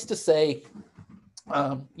 suffice to say,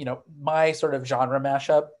 you know, my sort of genre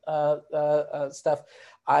mashup stuff,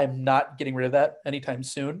 I'm not getting rid of that anytime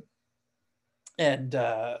soon. And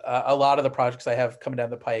a lot of the projects I have coming down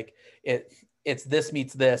the pike, it's this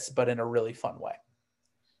meets this, but in a really fun way.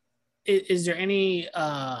 Is there any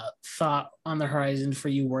thought on the horizon for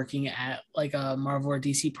you working at like a Marvel or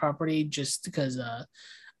DC property? Just because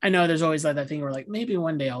I know there's always like that thing where like maybe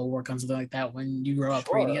one day I'll work on something like that when you grow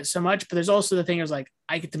up reading Sure. it so much. But there's also the thing is like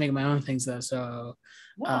I get to make my own things though, so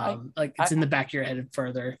No, like I, it's in the back of your head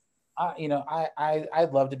further. you know,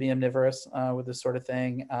 I'd love to be omnivorous with this sort of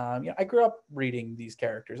thing. You know, I grew up reading these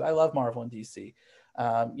characters. I love Marvel and DC.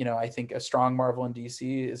 You know, I think a strong Marvel and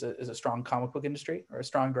DC is a strong comic book industry or a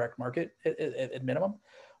strong direct market at minimum.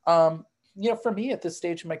 You know, for me at this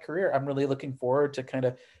stage in my career, I'm really looking forward to kind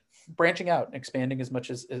of branching out and expanding as much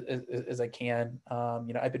as I can.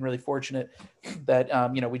 You know, I've been really fortunate that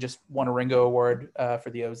you know, we just won a Ringo Award for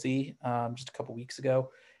the OZ just a couple weeks ago,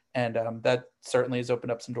 and that certainly has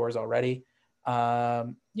opened up some doors already.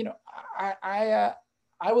 You know, I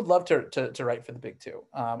would love to write for the big two.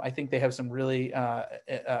 I think they have some really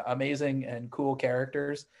amazing and cool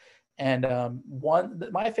characters, and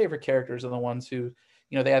my favorite characters are the ones who,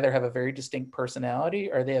 you know, they either have a very distinct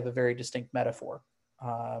personality or they have a very distinct metaphor.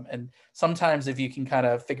 And sometimes if you can kind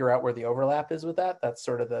of figure out where the overlap is with that, that's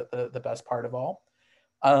sort of the best part of all.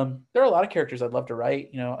 There are a lot of characters I'd love to write.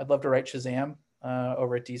 You know, I'd love to write Shazam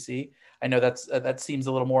over at DC. I know that seems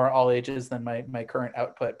a little more all ages than my current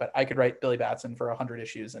output, but I could write Billy Batson for 100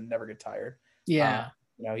 issues and never get tired. Uh, Yeah,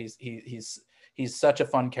 you know, he's such a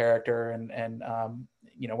fun character, and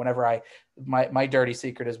you know, whenever my dirty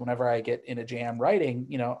secret is whenever I get in a jam writing,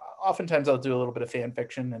 you know, oftentimes I'll do a little bit of fan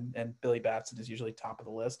fiction, and Billy Batson is usually top of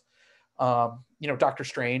the list. You know, Doctor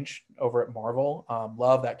Strange over at Marvel,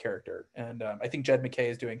 love that character, and I think Jed MacKay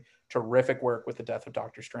is doing terrific work with the death of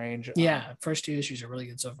Doctor Strange. yeah. First two issues are really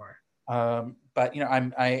good so far. But you know,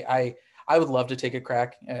 I would love to take a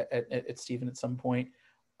crack at Steven at some point.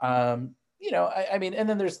 You know, I mean, and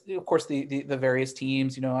then there's of course the various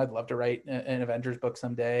teams. You know, I'd love to write an Avengers book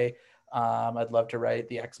someday. I'd love to write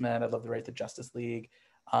the X-Men. I'd love to write the Justice League.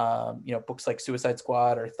 You know, books like Suicide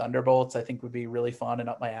Squad or Thunderbolts, I think would be really fun and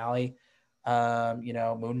up my alley. You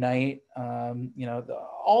know, Moon Knight, you know,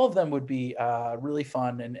 all of them would be really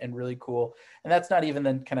fun and really cool. And that's not even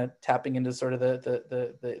then kind of tapping into sort of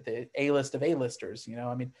the A-list of A-listers. You know,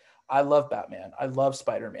 I mean, I love Batman. I love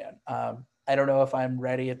Spider-Man. I don't know if I'm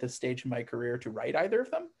ready at this stage in my career to write either of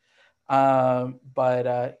them.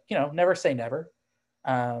 But you know, never say never.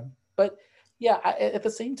 But yeah, at the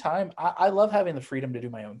same time, I love having the freedom to do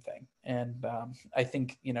my own thing. And I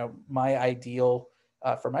think, you know, my ideal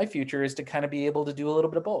for my future is to kind of be able to do a little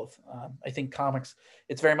bit of both. I think comics,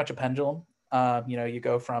 it's very much a pendulum. You know, you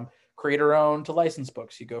go from creator owned to licensed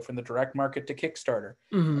books, you go from the direct market to Kickstarter.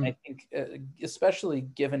 Mm-hmm. And I think, especially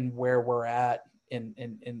given where we're at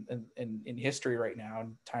in history right now,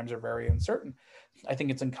 and times are very uncertain, I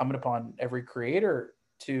think it's incumbent upon every creator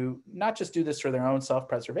to not just do this for their own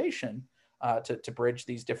self-preservation, to bridge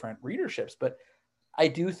these different readerships. But I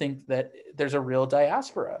do think that there's a real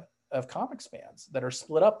diaspora of comics fans that are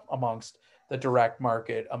split up amongst the direct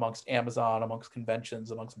market, amongst Amazon, amongst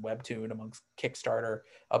conventions, amongst Webtoon, amongst Kickstarter,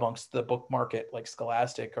 amongst the book market like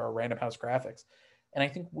Scholastic or Random House Graphics. And I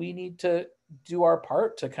think we need to do our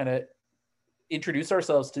part to kind of introduce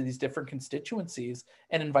ourselves to these different constituencies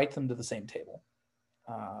and invite them to the same table.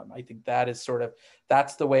 I think that is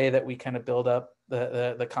that's the way that we kind of build up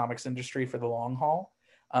the comics industry for the long haul.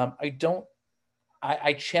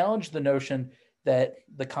 I challenge the notion that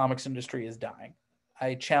the comics industry is dying.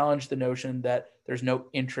 I challenge the notion that there's no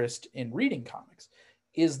interest in reading comics.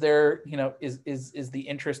 Is there, is the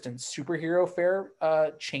interest in superhero fare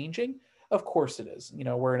changing? Of course it is.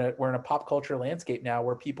 We're in a pop culture landscape now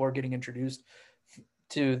where people are getting introduced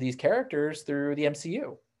to these characters through the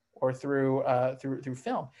MCU or through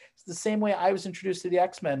film. It's the same way I was introduced to the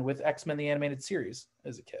X-Men with X-Men the Animated Series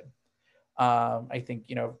as a kid. I think,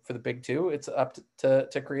 for the big two, it's up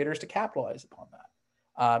to creators to capitalize upon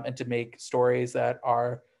that and to make stories that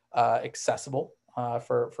are accessible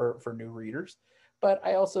for new readers. But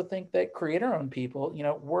I also think that creator-owned people,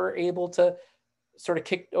 we're able to sort of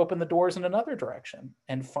kick open the doors in another direction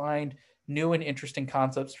and find new and interesting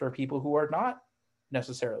concepts for people who are not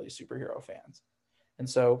necessarily superhero fans. And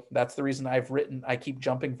so that's the reason I keep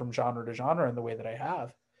jumping from genre to genre in the way that I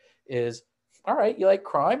have is, all right, you like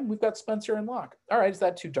crime? We've got Spencer and Locke. All right, is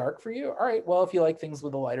that too dark for you? All right, well, if you like things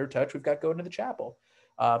with a lighter touch, we've got Going to the Chapel.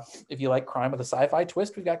 If you like crime with a sci-fi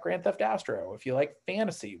twist, we've got Grand Theft Astro. If you like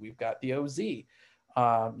fantasy, we've got the OZ. If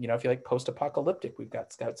you like post-apocalyptic, we've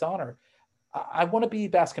got Scout's Honor. I want to be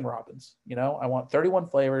Baskin Robbins. I want 31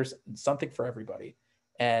 flavors and something for everybody.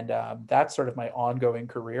 And that's sort of my ongoing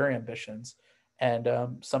career ambitions and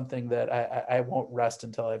something that I won't rest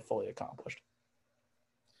until I've fully accomplished.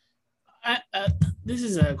 This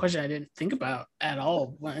is a question I didn't think about at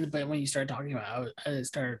all, but when you started talking about it, I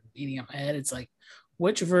started eating up my head. It's like,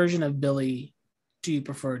 which version of Billy do you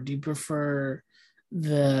prefer? Do you prefer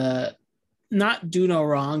the not do no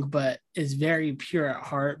wrong, but is very pure at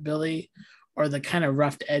heart Billy, or the kind of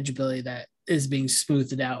rough edge Billy that is being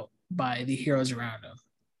smoothed out by the heroes around him?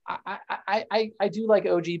 I do like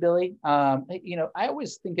OG Billy. I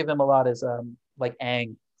always think of him a lot as like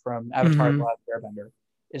Aang from Avatar: The Last Airbender.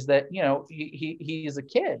 Is that he is a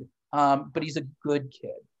kid, but he's a good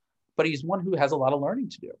kid, but he's one who has a lot of learning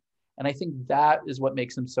to do, and I think that is what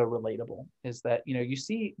makes him so relatable. Is that you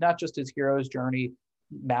see not just his hero's journey,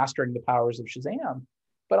 mastering the powers of Shazam,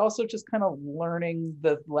 but also just kind of learning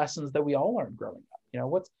the lessons that we all learned growing up.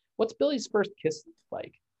 What's Billy's first kiss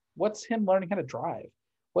like? What's him learning how to drive?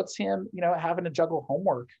 What's him having to juggle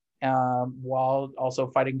homework while also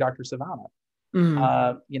fighting Dr. Savannah?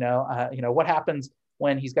 What happens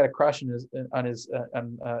when he's got a crush on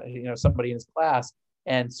somebody in his class,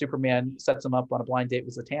 and Superman sets him up on a blind date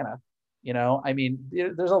with Zatanna?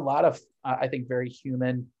 There's a lot of I think very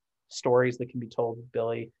human stories that can be told with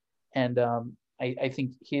Billy, and I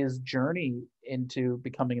think his journey into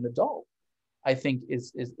becoming an adult, I think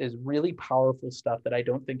is really powerful stuff that I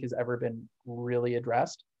don't think has ever been really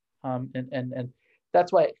addressed, and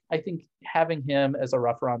that's why I think having him as a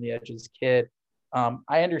rough around the edges kid,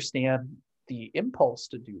 I understand the impulse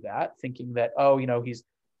to do that, thinking that, he's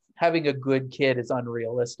having a good kid is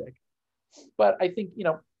unrealistic. But I think,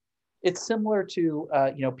 it's similar to,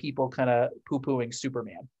 people kind of poo-pooing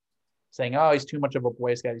Superman, saying, oh, he's too much of a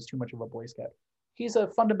Boy Scout. He's too much of a Boy Scout. He's a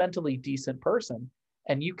fundamentally decent person,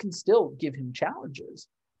 and you can still give him challenges.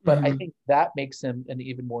 But I think that makes him an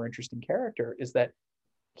even more interesting character, is that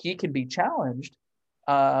he can be challenged,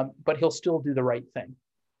 but he'll still do the right thing.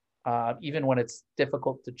 Even when it's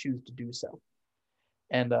difficult to choose to do so.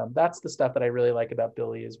 And that's the stuff that I really like about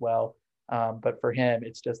Billy as well. But for him,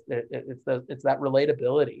 it's just, it's that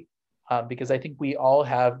relatability, because I think we all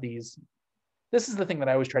have this is the thing that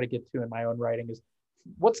I always try to get to in my own writing is,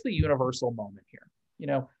 what's the universal moment here?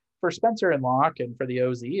 For Spencer and Locke and for the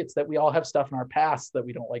OZ, it's that we all have stuff in our past that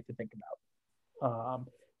we don't like to think about,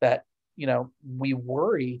 that, we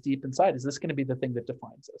worry deep inside, is this going to be the thing that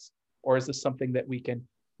defines us? Or is this something that we can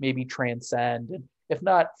maybe transcend, and if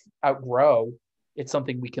not outgrow, it's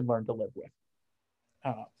something we can learn to live with.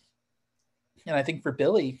 And I think for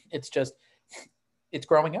Billy, it's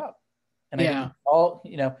growing up. And I think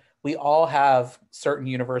we all have certain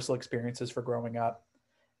universal experiences for growing up,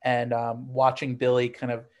 and watching Billy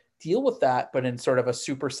kind of deal with that, but in sort of a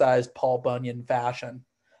supersized Paul Bunyan fashion.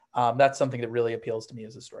 That's something that really appeals to me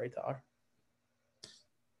as a storyteller.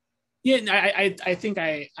 Yeah, I think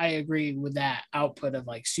I agree with that output of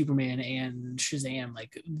like Superman and Shazam.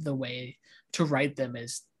 Like the way to write them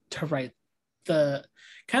is to write the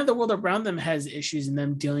kind of the world around them has issues and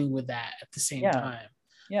them dealing with that at the same Yeah. time.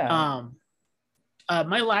 Yeah.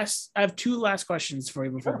 I have two last questions for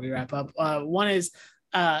you before we wrap up. One is,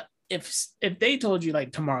 if they told you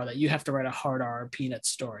like tomorrow that you have to write a hard R Peanuts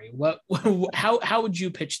story, how would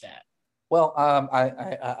you pitch that? Well,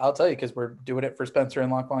 I'll tell you, because we're doing it for Spencer and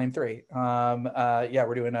Locke Volume 3. Yeah,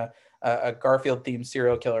 we're doing a Garfield themed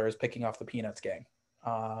serial killer is picking off the Peanuts gang.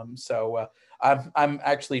 So I'm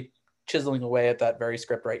actually chiseling away at that very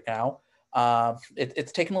script right now.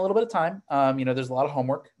 It's taken a little bit of time. There's a lot of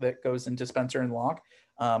homework that goes into Spencer and Locke.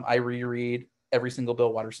 I reread every single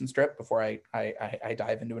Bill Watterson strip before I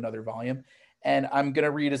dive into another volume, and I'm gonna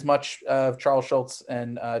read as much of Charles Schultz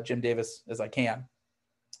and Jim Davis as I can.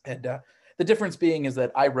 And the difference being is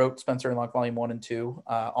that I wrote Spencer and Locke Volume 1 and 2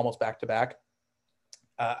 almost back to back.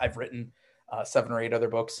 I've written 7 or 8 other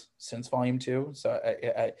books since Volume 2. So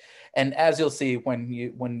and as you'll see when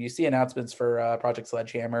you see announcements for Project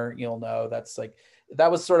Sledgehammer, you'll know that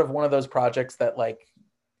was sort of one of those projects that like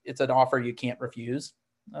it's an offer you can't refuse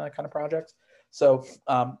kind of projects. So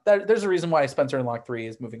there's a reason why Spencer and Locke 3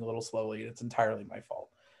 is moving a little slowly. It's entirely my fault.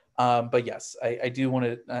 But yes, I do want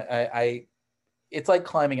to. It's like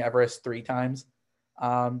climbing Everest 3 times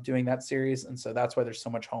doing that series. And so that's why there's so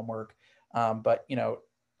much homework. But,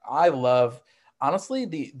 I love, honestly,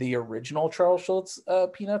 the original Charles Schultz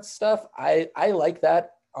Peanuts stuff. I like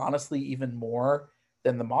that, honestly, even more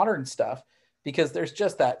than the modern stuff, because there's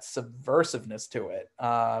just that subversiveness to it.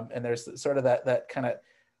 And there's sort of that kind of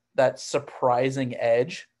that surprising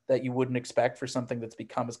edge that you wouldn't expect for something that's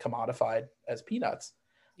become as commodified as Peanuts.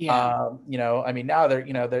 Yeah. I mean, now they're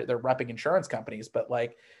repping insurance companies, but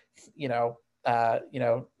like, the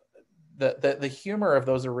humor of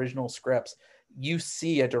those original scripts, you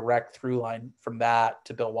see a direct through line from that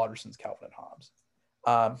to Bill Watterson's Calvin and Hobbes.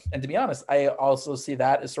 And to be honest, I also see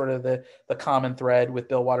that as sort of the common thread with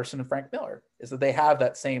Bill Watterson and Frank Miller, is that they have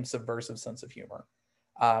that same subversive sense of humor.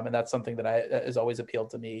 And that's something that has always appealed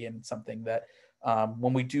to me, and something that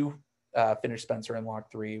when we do finish Spencer and Locke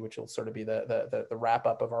 3, which will sort of be the wrap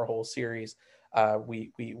up of our whole series,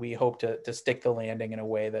 we hope to stick the landing in a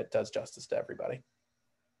way that does justice to everybody.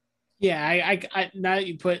 Yeah, I now that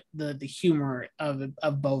you put the humor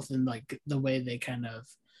of both, and like the way they kind of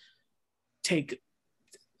take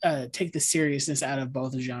the seriousness out of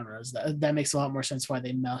both genres, that makes a lot more sense why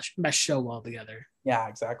they mesh so well together. Yeah,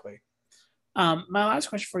 exactly. My last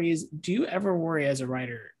question for you is: do you ever worry as a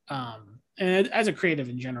writer, and as a creative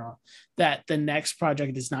in general, that the next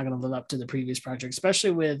project is not going to live up to the previous project? Especially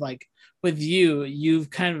with you've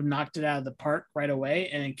kind of knocked it out of the park right away,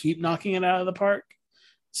 and keep knocking it out of the park.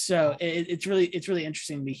 So it's really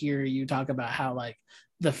interesting to hear you talk about how like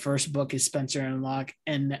the first book is Spencer and Locke,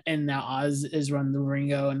 and now Oz is Run the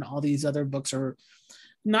Ringo, and all these other books are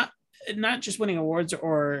not just winning awards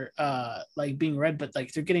or like being read, but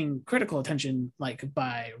like they're getting critical attention like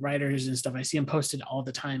by writers and stuff. I see them posted all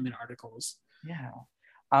the time in articles. Yeah.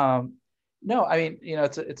 No, I mean,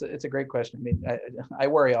 it's a great question. I mean, I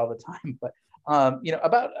worry all the time, but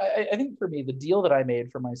I think for me, the deal that I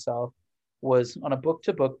made for myself was on a book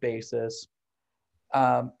to book basis,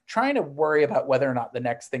 trying to worry about whether or not the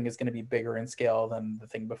next thing is going to be bigger in scale than the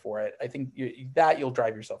thing before it. I think you'll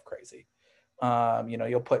drive yourself crazy.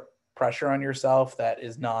 You'll put pressure on yourself that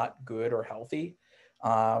is not good or healthy.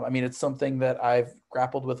 I mean, it's something that I've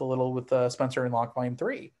grappled with a little with Spencer and Locke Volume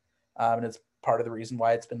 3. And it's part of the reason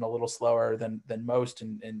why it's been a little slower than most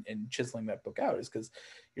in chiseling that book out, is because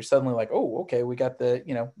you're suddenly like, oh, okay, we got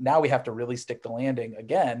now we have to really stick the landing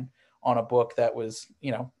again on a book that was,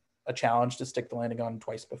 a challenge to stick the landing on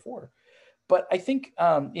twice before. But I think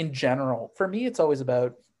in general, for me, it's always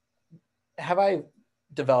about, have I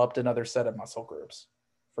developed another set of muscle groups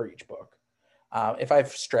for each book? If I've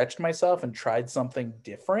stretched myself and tried something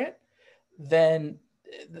different, then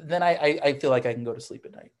I feel like I can go to sleep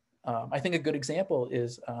at night. I think a good example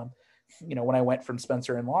is, when I went from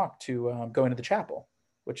Spencer and Locke to Going to the Chapel,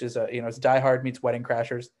 which is it's Die Hard meets Wedding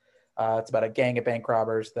Crashers. It's about a gang of bank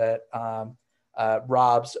robbers that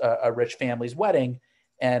robs a rich family's wedding,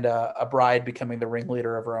 and a bride becoming the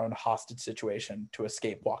ringleader of her own hostage situation to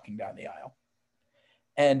escape walking down the aisle.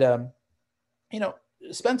 And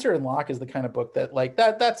Spencer and Locke is the kind of book that like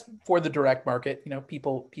that's for the direct market.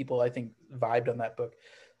 People I think vibed on that book.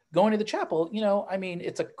 Going to the Chapel, I mean,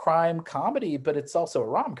 it's a crime comedy, but it's also a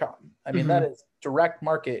rom-com. I mean, that is direct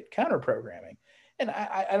market counter programming. And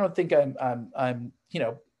I don't think I'm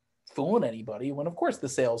fooling anybody when, of course, the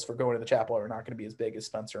sales for Going to the Chapel are not going to be as big as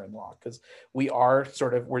Spencer and Locke, because we're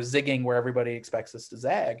zigging where everybody expects us to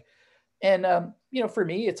zag. And, for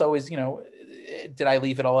me, it's always, did I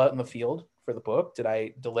leave it all out in the field for the book? Did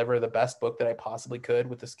I deliver the best book that I possibly could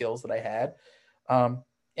with the skills that I had?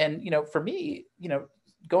 And, for me,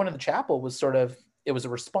 going to the chapel was it was a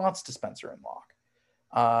response to Spencer and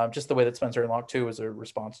Locke. Just the way that Spencer and Locke 2 was a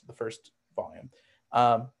response to the first volume.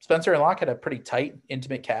 Spencer and Locke had a pretty tight,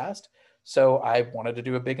 intimate cast. So I wanted to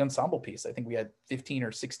do a big ensemble piece. I think we had 15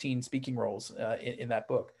 or 16 speaking roles in that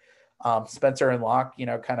book. Spencer and Locke,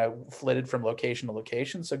 kind of flitted from location to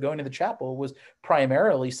location. So going to the chapel was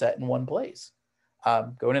primarily set in one place.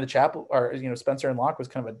 Going to the chapel, or, Spencer and Locke was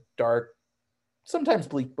kind of a dark, sometimes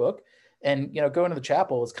bleak book. And, going to the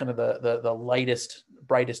chapel is kind of the lightest,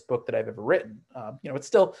 brightest book that I've ever written. It's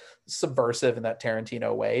still subversive in that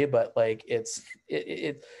Tarantino way, but like it's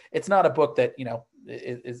not a book that,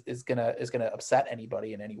 is gonna upset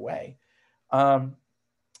anybody in any way. And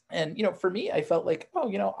for me, I felt like,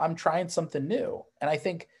 I'm trying something new. And I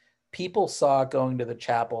think people saw going to the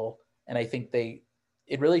chapel, and I think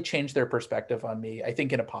it really changed their perspective on me, I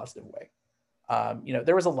think in a positive way.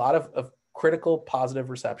 There was a lot of critical, positive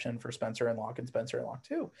reception for Spencer and Locke and Spencer and Locke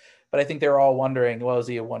 2. But I think they were all wondering, well, is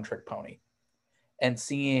he a one-trick pony? And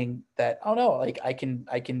seeing that, oh no, like I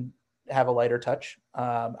can have a lighter touch.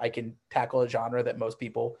 I can tackle a genre that most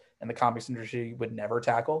people in the comics industry would never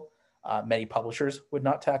tackle. Many publishers would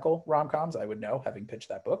not tackle rom-coms. I would know, having pitched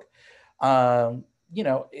that book. That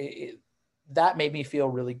made me feel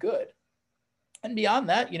really good. And beyond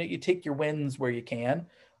that, you take your wins where you can.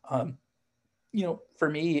 For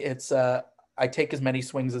me, it's I take as many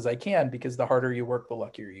swings as I can, because the harder you work, the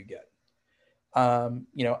luckier you get.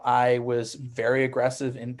 I was very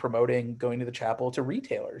aggressive in promoting going to the chapel to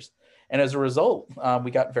retailers. And as a result,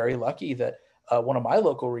 we got very lucky that one of my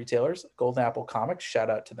local retailers, Golden Apple Comics, shout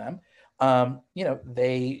out to them,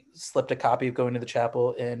 they slipped a copy of Going to the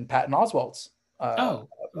Chapel in Patton Oswalt's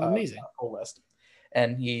amazing pull list.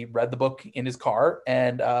 And he read the book in his car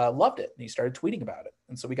and loved it. And he started tweeting about it.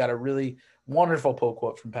 And so we got a really wonderful pull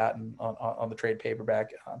quote from Patton on the trade paperback.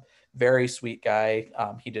 Very sweet guy.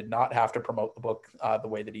 He did not have to promote the book the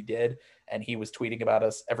way that he did. And he was tweeting about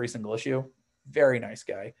us every single issue. Very nice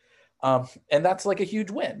guy. And that's like a huge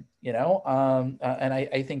win, and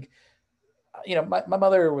I think, my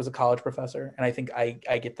mother was a college professor, and I think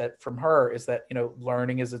I get that from her, is that,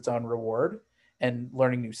 learning is its own reward, and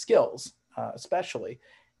learning new skills, especially.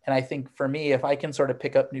 And I think for me, if I can sort of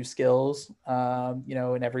pick up new skills,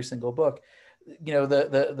 in every single book,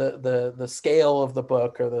 the scale of the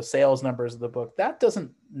book or the sales numbers of the book, that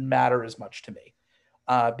doesn't matter as much to me,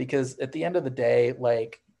 because at the end of the day,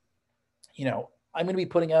 like, I'm going to be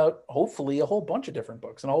putting out hopefully a whole bunch of different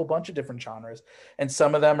books and a whole bunch of different genres. And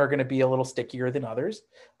some of them are going to be a little stickier than others.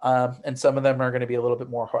 And some of them are going to be a little bit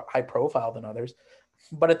more high profile than others.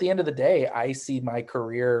 But at the end of the day, I see my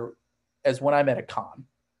career as when I'm at a con.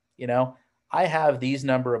 I have these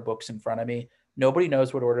number of books in front of me. Nobody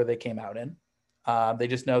knows what order they came out in. They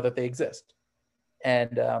just know that they exist.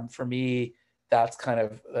 And for me, that's kind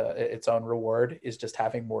of its own reward, is just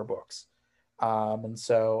having more books. And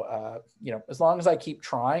so, as long as I keep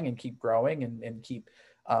trying and keep growing and keep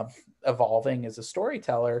evolving as a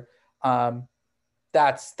storyteller,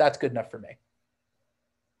 that's good enough for me.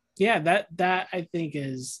 Yeah, that I think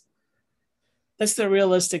that's the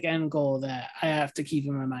realistic end goal that I have to keep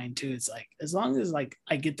in my mind too. It's like, as long as like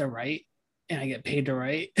I get to write and I get paid to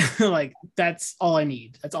write, like that's all I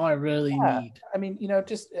need. That's all I really need. I mean,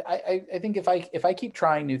 just I think if I keep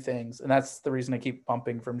trying new things, and that's the reason I keep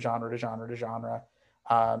bumping from genre to genre to genre,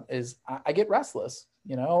 is I get restless.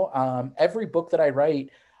 Every book that I write,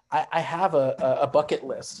 I have a bucket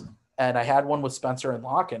list, and I had one with Spencer and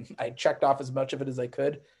Locke, and I checked off as much of it as I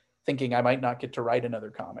could, thinking I might not get to write another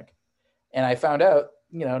comic. And I found out,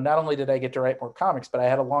 not only did I get to write more comics, but I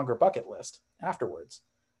had a longer bucket list afterwards.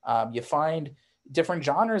 You find different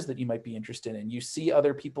genres that you might be interested in. You see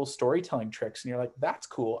other people's storytelling tricks, and you're like, that's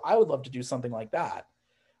cool. I would love to do something like that.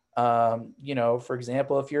 For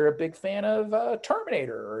example, if you're a big fan of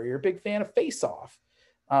Terminator, or you're a big fan of Face Off,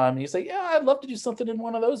 you say, yeah, I'd love to do something in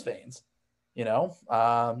one of those veins.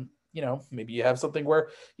 Maybe you have something where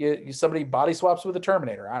somebody body swaps with a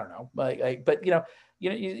Terminator. I don't know, but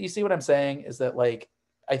you see what I'm saying, is that, like,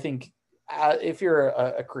 I think if you're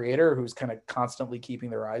a creator who's kind of constantly keeping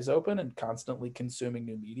their eyes open and constantly consuming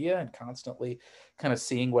new media and constantly kind of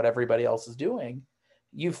seeing what everybody else is doing,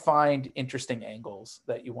 you find interesting angles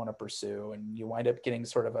that you want to pursue, and you wind up getting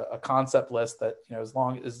sort of a concept list that, as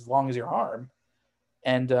long as your arm.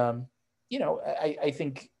 And I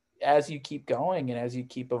think as you keep going and as you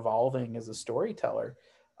keep evolving as a storyteller,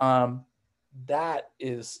 that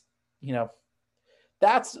is,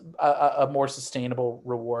 that's a more sustainable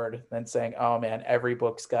reward than saying, oh man, every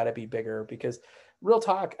book's got to be bigger. Because real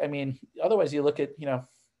talk. I mean, otherwise you look at,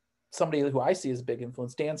 somebody who I see as a big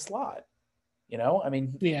influence, Dan Slott. I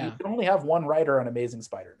mean, you can only have one writer on Amazing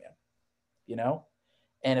Spider-Man,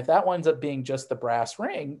 and if that winds up being just the brass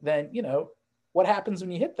ring, then, what happens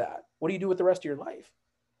when you hit that? What do you do with the rest of your life?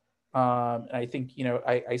 And I think,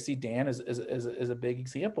 I see Dan as a big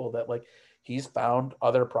example that, like, he's found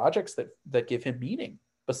other projects that give him meaning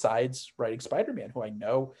besides writing Spider-Man, who I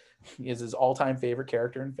know is his all-time favorite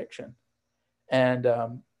character in fiction. And,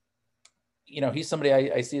 he's somebody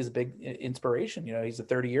I see as a big inspiration. He's a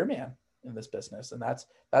 30-year man in this business, and that's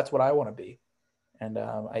what I want to be. And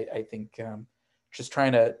I think just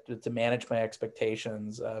trying to manage my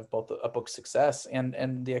expectations of both a book's success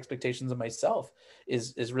and the expectations of myself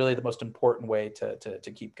is really the most important way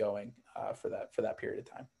to keep going for that period of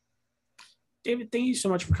time. David, thank you so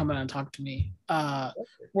much for coming on and talking to me.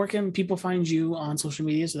 Where can people find you on social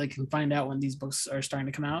media so they can find out when these books are starting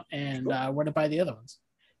to come out, and where to buy the other ones?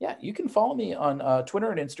 Yeah, you can follow me on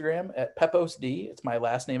Twitter and Instagram at PepposD. It's my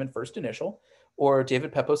last name and first initial, or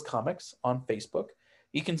David Pepos Comics on Facebook.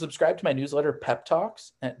 You can subscribe to my newsletter, Pep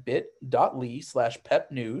Talks, at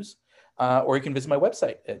bit.ly/pepnews, or you can visit my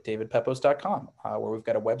website at davidpepos.com, where we've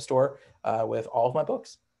got a web store with all of my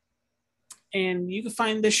books. And you can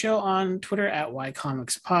find this show on Twitter at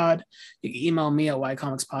YComicsPod. You can email me at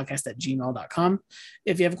ycomicspodcast@gmail.com.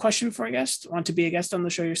 If you have a question for a guest, want to be a guest on the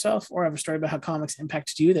show yourself, or have a story about how comics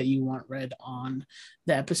impacted you that you want read on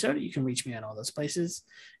the episode, you can reach me on all those places.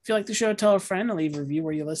 If you like the show, tell a friend and leave a review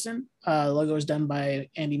where you listen. The logo is done by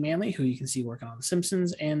Andy Manley, who you can see working on The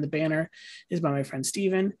Simpsons, and the banner is by my friend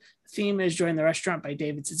Steven. The theme is Join the Restaurant by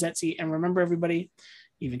David Cizetzi. And remember, everybody,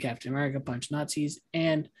 even Captain America punched Nazis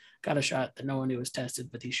and got a shot that no one knew was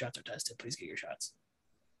tested, but these shots are tested. Please get your shots.